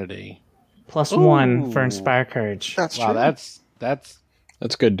insanity. Plus 1 for Ooh. inspire courage. That's Wow, true.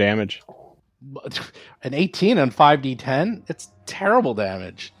 That's good damage. an 18 on 5d10. It's terrible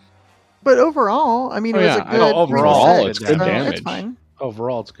damage. But overall, I mean, Oh, it was yeah, a good overall, reset, it's good so damage. It's fine.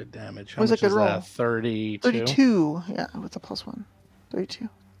 Overall, it's good damage. How Was it much good is roll? that? 32? 32. Yeah, with a plus 1. 32.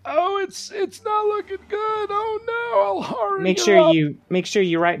 Oh, it's not looking good. Oh no, Alhara. Make sure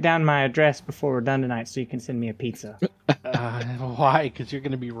you write down my address before we're done tonight, so you can send me a pizza. Why? Because you're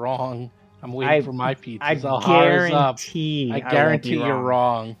going to be wrong. I'm waiting for my pizzas. I Alhara's up. guarantee. I won't guarantee be you're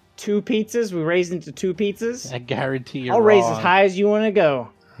wrong. 2 pizzas. We raised into 2 pizzas. I guarantee you're I'll wrong. raise as high as you want to go.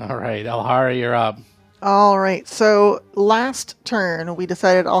 All right, Alhara, you're up. All right. So last turn, we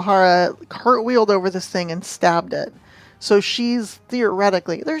decided Alhara cartwheeled over this thing and stabbed it. So she's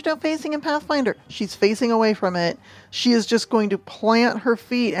theoretically, there's no facing in Pathfinder. She's facing away from it. She is just going to plant her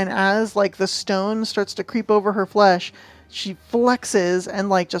feet, and as like the stone starts to creep over her flesh, she flexes and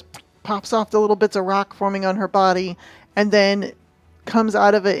like just pops off the little bits of rock forming on her body, and then comes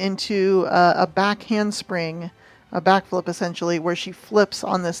out of it into a back handspring, a backflip essentially, where she flips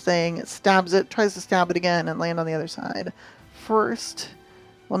on this thing, stabs it, tries to stab it again, and land on the other side. First,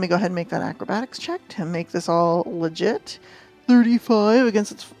 let me go ahead and make that acrobatics check to make this all legit. 35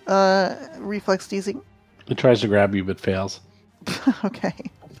 against its reflex DC. It tries to grab you but fails. Okay.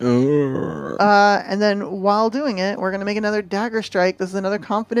 And then while doing it, we're going to make another dagger strike. This is another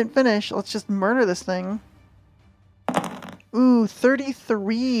confident finish. Let's just murder this thing. Ooh,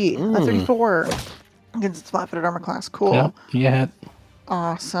 33. 34 against its flat-footed armor class. Cool. Yep, yeah.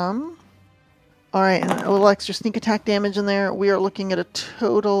 Awesome. All right, and a little extra sneak attack damage in there. We are looking at a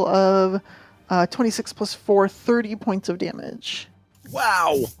total of 26 plus 4, 30 points of damage,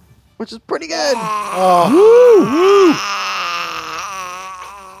 Wow. which is pretty good.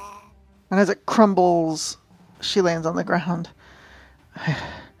 And as it crumbles, she lands on the ground. All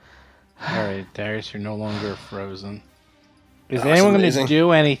right, Darius, you're no longer frozen. Is That was anyone going to amazing.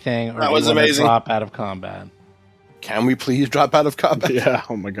 do anything, or That do was you wanna amazing. drop out of combat? Can we please drop out of combat? Yeah,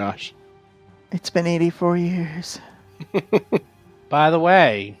 oh my gosh. It's been 84 years. By the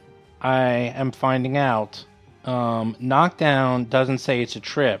way, I am finding out knockdown doesn't say it's a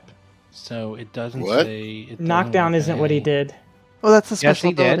trip, so it doesn't What? say. It doesn't Knockdown work isn't what he any- did. Oh, that's the Yes, special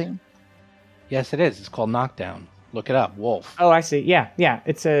he did. ability. Yes, it is. It's called knockdown. Look it up. Wolf. Oh, I see. Yeah.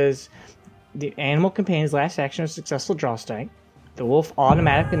 It says the animal companion's last action is successful draw strike. The wolf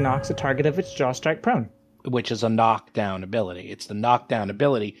automatically knocks the target of its draw strike prone. Which is a knockdown ability. It's the knockdown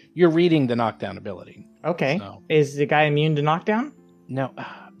ability. You're reading the knockdown ability. Okay. So- Is the guy immune to knockdown? No,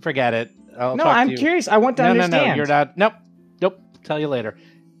 forget it. I'll No, talk to I'm you. curious. I want to No, understand. no, you're not. Nope. Tell you later.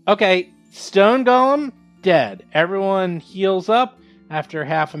 Okay, Stone Golem, dead. Everyone heals up. After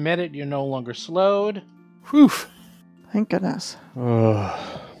half a minute, you're no longer slowed. Whew. Thank goodness.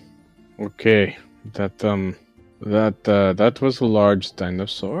 Okay. That was a large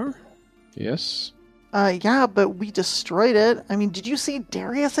dinosaur. Yes. Yeah, but we destroyed it. I mean, did you see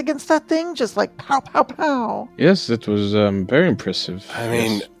Darius against that thing? Just like pow, pow, pow. Yes, it was very impressive. I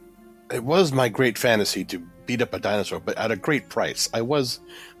mean, Yes. it was my great fantasy to beat up a dinosaur, but at a great price. I was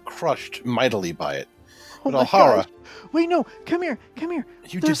crushed mightily by it. Oh But my Alhara, gosh. Wait, no, come here.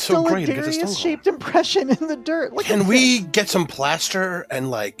 you There's did so still great a against a stone golem. Darius-shaped impression in the dirt. Look Can at we this. get some plaster and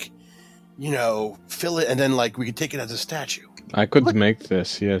fill it, and then we could take it as a statue? I could Look- make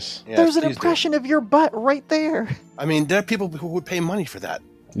this, yes. Yes, There's an please do. impression of your butt right there. I mean, there are people who would pay money for that.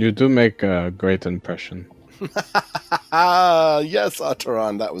 You do make a great impression. Ah, yes,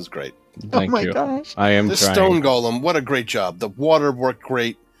 Ataran, that was great. Thank oh my you. gosh. I am The trying. stone golem, what a great job. The water worked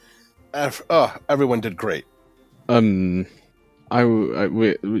great. Everyone did great.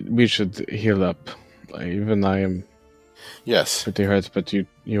 We should heal up. Even I am Yes. pretty hurt, but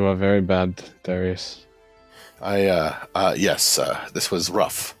you are very bad, Darius. Yes, this was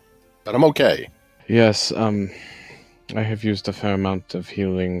rough. But I'm okay. Yes, I have used a fair amount of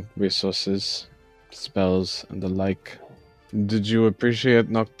healing resources, spells, and the like. Did you appreciate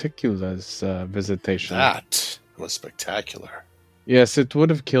Nocticula's visitation? That was spectacular. Yes, it would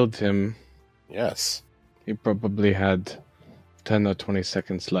have killed him. Yes. He probably had 10 or 20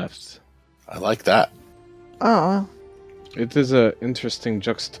 seconds left. I like that. Oh, It is an interesting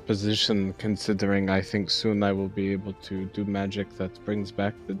juxtaposition, considering I think soon I will be able to do magic that brings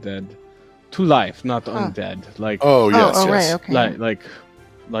back the dead to life, not undead. Like, Oh, yes, oh, yes. right, okay.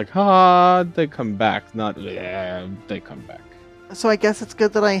 they come back, not they come back. So I guess it's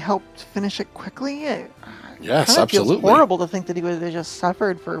good that I helped finish it quickly. Yes, Feels absolutely. horrible to think that he would have just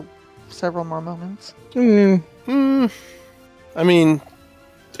suffered for several more moments. I mean,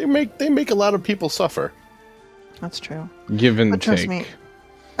 they make a lot of people suffer. That's true. Give and But trust take. me,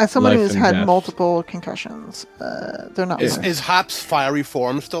 as someone Life who's and had death. multiple concussions, they're not. Is worth. Hop's fiery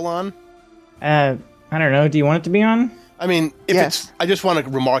form still on? I don't know. Do you want it to be on? I mean, if Yes. it's, I just want to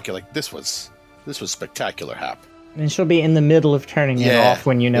remark it. Like this was spectacular, Hop. And she'll be in the middle of turning it Yeah, off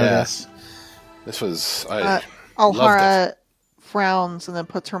when you yeah. notice. This was. Alhara frowns and then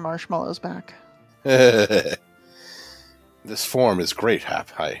puts her marshmallows back. This form is great, Hap.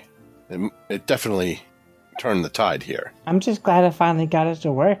 It definitely turned the tide here. I'm just glad I finally got it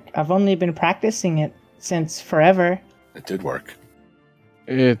to work. I've only been practicing it since forever. It did work.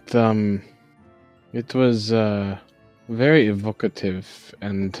 It was very evocative.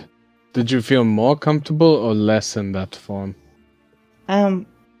 And did you feel more comfortable or less in that form?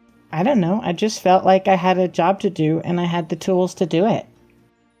 I don't know. I just felt like I had a job to do and I had the tools to do it.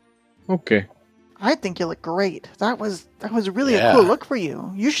 Okay. I think you look great. That was really Yeah. a cool look for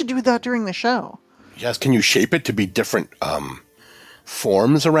you. You should do that during the show. Yes, can you shape it to be different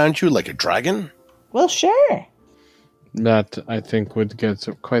forms around you, like a dragon? Well, sure. That, I think, would get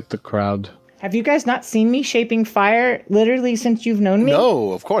quite the crowd. Have you guys not seen me shaping fire literally since you've known me?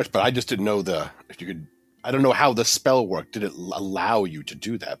 No, of course, but I just didn't know if you could. I don't know how the spell worked. Did it allow you to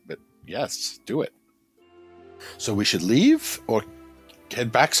do that? But yes, do it. So we should leave or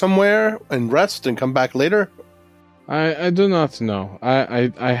head back somewhere and rest and come back later? I do not know.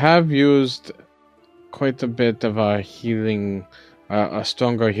 I have used quite a bit of a healing, a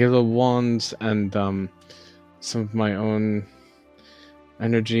stronger healer wands and some of my own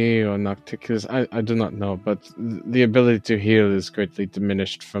energy or Nocticus. I do not know, but the ability to heal is greatly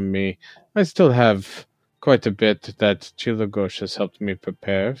diminished from me. I still have quite a bit that Chilagosh has helped me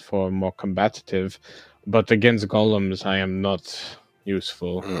prepare for more combative, but against golems I am not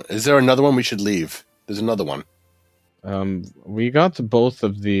useful. Is there another one we should leave? There's another one. We got both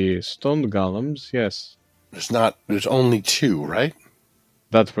of the stone golems, yes. There's only two, right?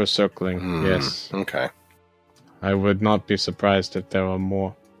 That were circling, yes. Okay. I would not be surprised if there were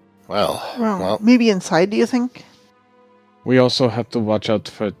more. Well, Maybe inside, do you think? We also have to watch out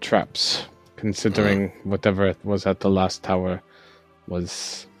for traps, considering whatever it was at the last tower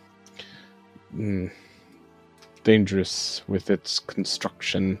was dangerous with its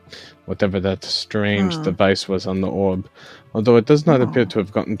construction, whatever that strange device was on the orb. Although it does not appear to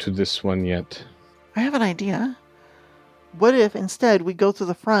have gotten to this one yet. I have an idea. What if instead we go through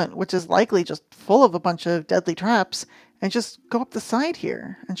the front, which is likely just full of a bunch of deadly traps, and just go up the side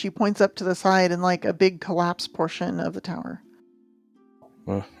here? And she points up to the side in like a big collapsed portion of the tower.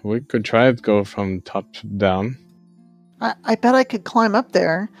 Well, we could try to go from top down. I bet I could climb up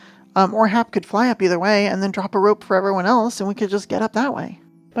there, or Hap could fly up either way, and then drop a rope for everyone else, and we could just get up that way.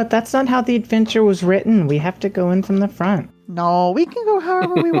 But that's not how the adventure was written. We have to go in from the front. No, we can go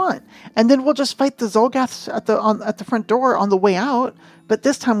however we want, and then we'll just fight the Zolgaths at the front door on the way out. But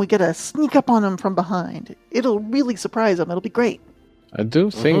this time we get to sneak up on them from behind. It'll really surprise them. It'll be great. I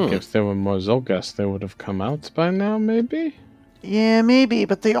do think if there were more Zolgas, they would have come out by now, maybe? Yeah, maybe,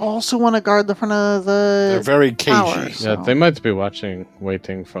 but they also want to guard the front of the they're very tower. cagey. So. Yeah, they might be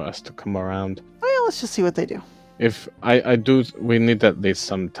waiting for us to come around. Well, let's just see what they do. If we need at least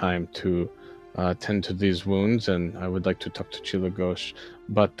some time to tend to these wounds, and I would like to talk to Chilagosh,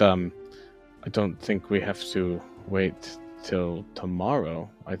 but I don't think we have to wait till tomorrow.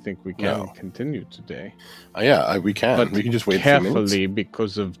 I think we can continue today. Yeah, we can. But we can just wait a few minutes. carefully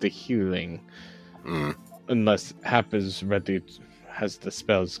because of the healing. Unless Hap is ready, has the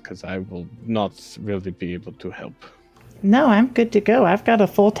spells, because I will not really be able to help. No, I'm good to go. I've got a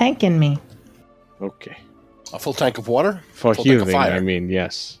full tank in me. Okay. A full tank of water? For Full tank of healing, fire. I mean,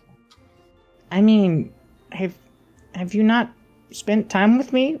 yes. I mean, have you not spent time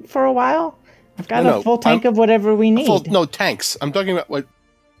with me for a while? I've got No, a full tank of whatever we need. No, tanks. I'm talking about what...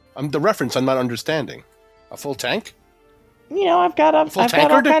 the reference I'm not understanding. A full tank? You know, I've got all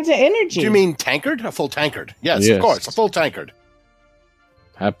tankard? kinds of energy. Do you mean tankard? A full tankard. Yes, Yes. of course. A full tankard.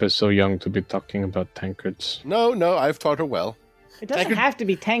 Hap is so young to be talking about tankards. No, I've taught her well. It doesn't tankard- have to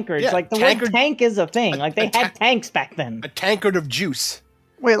be tankards. Yeah, Like the tankard- word tank is a thing. Like they had tanks back then. A tankard of juice.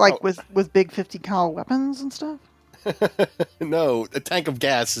 Wait, like Oh. with big 50 cal weapons and stuff? No, a tank of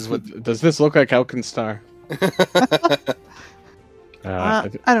gas is what... Does this look like Alkenstar? I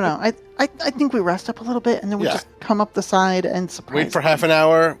don't know. I think we rest up a little bit and then we Yeah. just come up the side and surprise. Wait for half an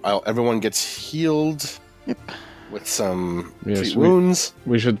hour. Everyone gets healed Yep. with some Yes, treat we- wounds.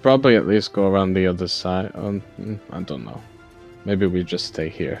 We should probably at least go around the other side. I don't know. Maybe we just stay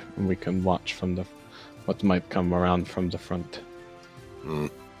here and we can watch from what might come around from the front. Hmm.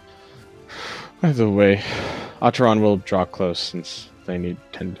 Either way, Ataran will draw close since they need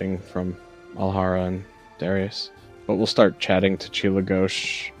tending from Alhara and Darius. But we'll start chatting to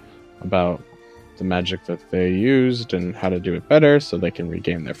Chilagosh about the magic that they used and how to do it better so they can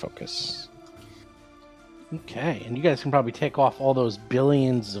regain their focus. Okay, and you guys can probably take off all those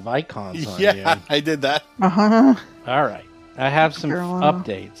billions of icons on you. Yeah, I did that. Uh-huh. All right. I have some Carolina.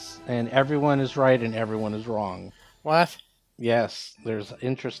 updates, and everyone is right and everyone is wrong. What? Yes, there's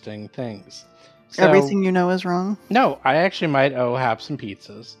interesting things. So, Everything you know is wrong. No, I actually might owe Hap some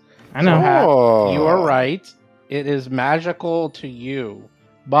pizzas. I know. So, Hap, Oh. you are right. It is magical to you,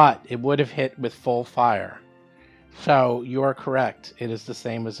 but it would have hit with full fire. So you are correct. It is the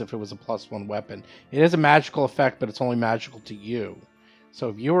same as if it was a +1 weapon. It is a magical effect, but it's only magical to you. So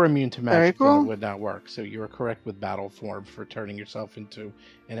if you were immune to Very magic, then cool. it would not work. So you are correct with battle form for turning yourself into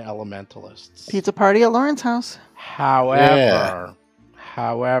an elementalist. Pizza party at Lauren's house.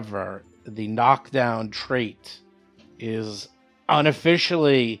 However, the knockdown trait is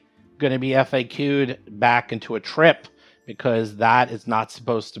unofficially going to be FAQ'd back into a trip because that is not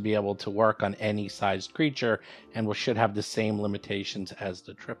supposed to be able to work on any sized creature and should have the same limitations as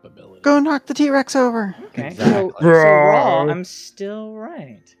the trip ability. Go knock the T-Rex over. Okay. Exactly. So raw, I'm still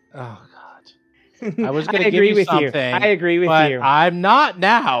right. Oh, God. I was going to give agree you with something. you. I agree with but you. I'm not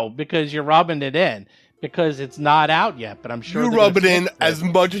now because you're rubbing it in because it's not out yet, but I'm sure You they're rub it gonna in fix as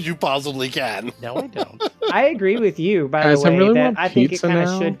much as you possibly can. No, I don't. I agree with you, by Guys, the I way, really that want I think it pizza kind of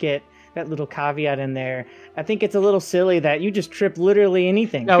now. should get that little caveat in there. I think it's a little silly that you just trip literally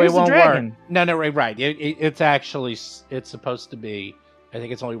anything. No, Here's it the won't dragon. work. No, right. It's actually it's supposed to be. I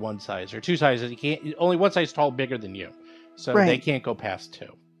think it's only one size or two sizes. You can't only one size tall bigger than you, so they Right. can't go past two.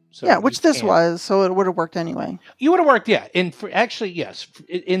 So yeah, you which this can't- was, so it would have worked anyway. You would have worked, yeah. Actually, yes.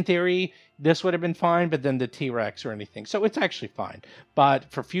 In theory, this would have been fine, but then the T-Rex or anything. So it's actually fine.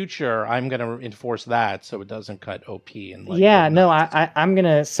 But for future, I'm going to enforce that so it doesn't cut OP and like. Yeah, no, I'm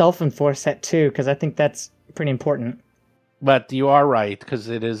gonna self-enforce that too because I think that's pretty important. But you are right because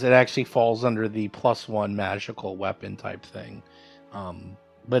it actually falls under the +1 magical weapon type thing.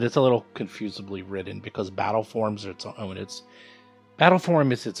 But it's a little confusably written because battle forms are its own. Battle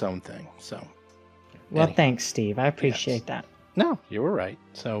form is its own thing. So Well, Anyhow. thanks, Steve. I appreciate that. no, you were right.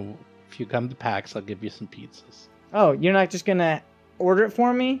 So if you come to PAX, I'll give you some pizzas. Oh, you're not just gonna order it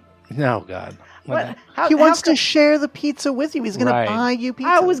for me? No, God. What? He wants to share the pizza with you. He's going Right. to buy you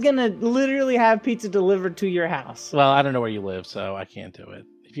pizza. I was gonna literally have pizza delivered to your house. Well, I don't know where you live, so I can't do it.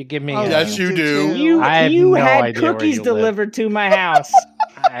 If you give me, Oh, Yes, you do. You I have you no had idea where cookies you live. delivered to my house.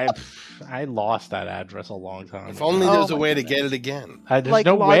 I lost that address a long time. If only Oh there's a my way to goodness. get it again. There's like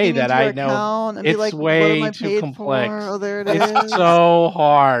no way logging that into I your know. account and It's be like, way what am I too paid complex. For? Oh, there it It's is. so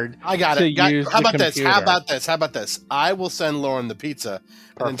hard. I got to it. use How the about this? How computer. about this? How about this? I will send Lauren the pizza,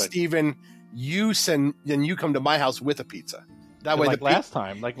 and then Perfect. Steven, you come to my house with a pizza. That way, like the last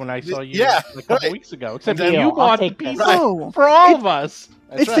time, like when I saw you Yeah, a couple right. weeks ago. Except Exactly. you I'll bought the take this. pizza Oh, for all of us.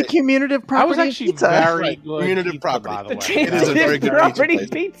 That's it's right. the commutative I property was actually of pizza. very Right. good. Commutative pizza, property. by the The way. It is a very good property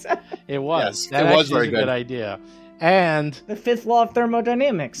pizza pizza. It was. Yes, that it was actually very is a good. good idea. And The fifth law of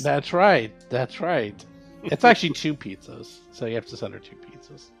thermodynamics. that's right. That's right. It's actually 2 pizzas, so you have to send her 2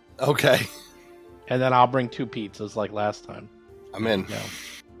 pizzas, Okay, and then I'll bring 2 pizzas like last time. I'm in. No.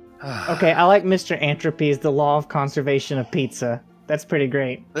 Okay, I like Mr. Entropy's The Law of Conservation of Pizza. That's pretty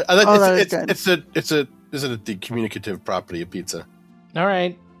great. that is good. Is it the communicative property of pizza? All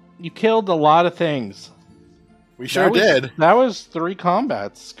right, you killed a lot of things. We sure That was- did. That was 3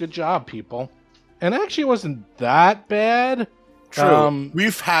 combats. Good job, people. And actually, it wasn't that bad. True.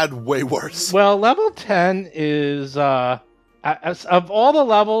 We've had way worse. Well, level 10 is of all the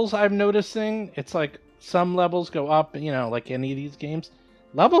levels I'm noticing, it's like some levels go up, like any of these games.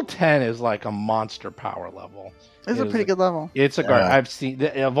 Level 10 is like a monster power level. It's a pretty good level. It's a guard. I've seen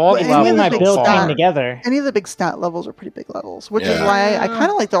of all the Well, levels. any of the my big build stat- came together. Any of the big stat levels are pretty big levels, which is Yeah. why I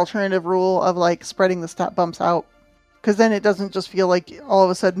kind of like the alternative rule of like spreading the stat bumps out, because then it doesn't just feel like all of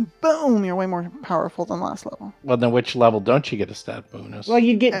a sudden, boom, you're way more powerful than last level. Well, then which level don't you get a stat bonus? Well,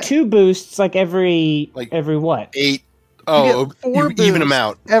 you get 2 boosts like every what? 8. You Oh, get 4 even them boosts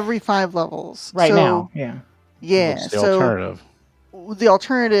out. every 5 levels Right So, now. Yeah. Yeah. What's the So alternative? the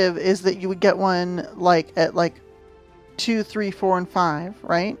alternative is that you would get one like at like 2, 3, 4, and 5,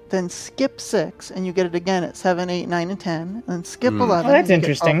 right? Then skip 6, and you get it again at 7, 8, 9, and 10. And then skip 11. Oh, that's and you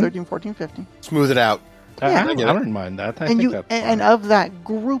get 12, interesting. 13, 14, 15. Smooth it out. Yeah. I don't mind that. I And think that's and fine. of that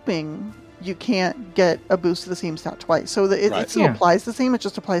grouping, you can't get a boost to the same stat twice. So it Right. still Yeah. applies the same. It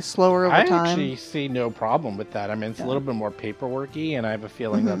just applies slower over I time. actually see no problem with that. I mean, it's a little bit more paperworky, and I have a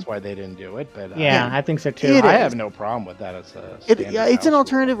feeling that's why they didn't do it. But Yeah, I think so too. It I is. have no problem with that as a It's standard an house rule.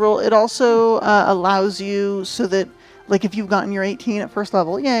 alternative rule. It also allows you so that, like, if you've gotten your 18 at first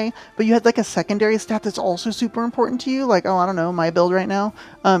level, yay, but you had like a secondary stat that's also super important to you, like, oh, I don't know, my build right now,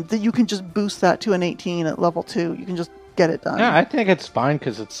 that you can just boost that to an 18 at level 2. You can just get it done. Yeah, I think it's fine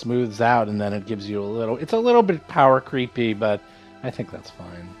because it smooths out, and then it gives you it's a little bit power creepy, but I think that's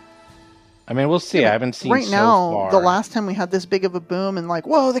fine. I mean, we'll see. I haven't seen right so now, far. the last time we had this big of a boom and like,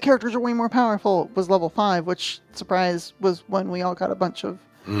 whoa, the characters are way more powerful was level 5, which, surprise, was when we all got a bunch of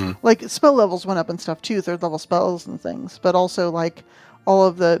like spell levels went up and stuff too, 3rd level spells and things, but also like all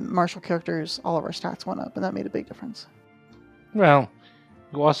of the martial characters, all of our stats went up, and that made a big difference. Well,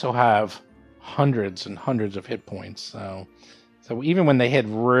 you also have hundreds and hundreds of hit points, so even when they hit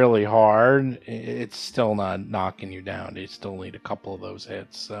really hard, it's still not knocking you down. You still need a couple of those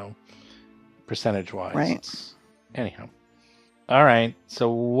hits, so percentage-wise. Right. Anyhow. All right, so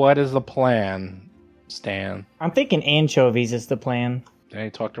what is the plan, Stan? I'm thinking anchovies is the plan. Hey,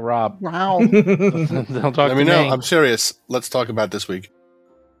 talk to Rob. Wow. Don't talk Let to me know. me. I'm serious. Let's talk about this week.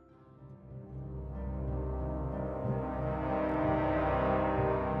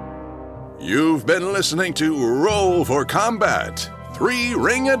 You've been listening to Roll for Combat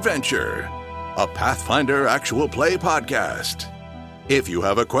 3-Ring Adventure, a Pathfinder actual play podcast. If you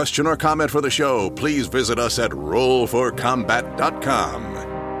have a question or comment for the show, please visit us at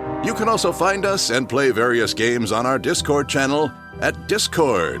rollforcombat.com. You can also find us and play various games on our Discord channel at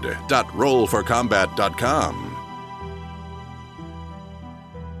discord.rollforcombat.com.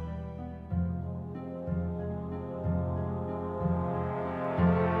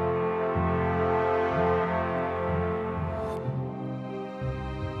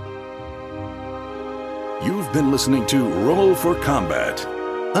 You've been listening to Roll for Combat.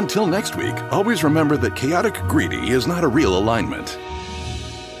 Until next week, always remember that chaotic greedy is not a real alignment.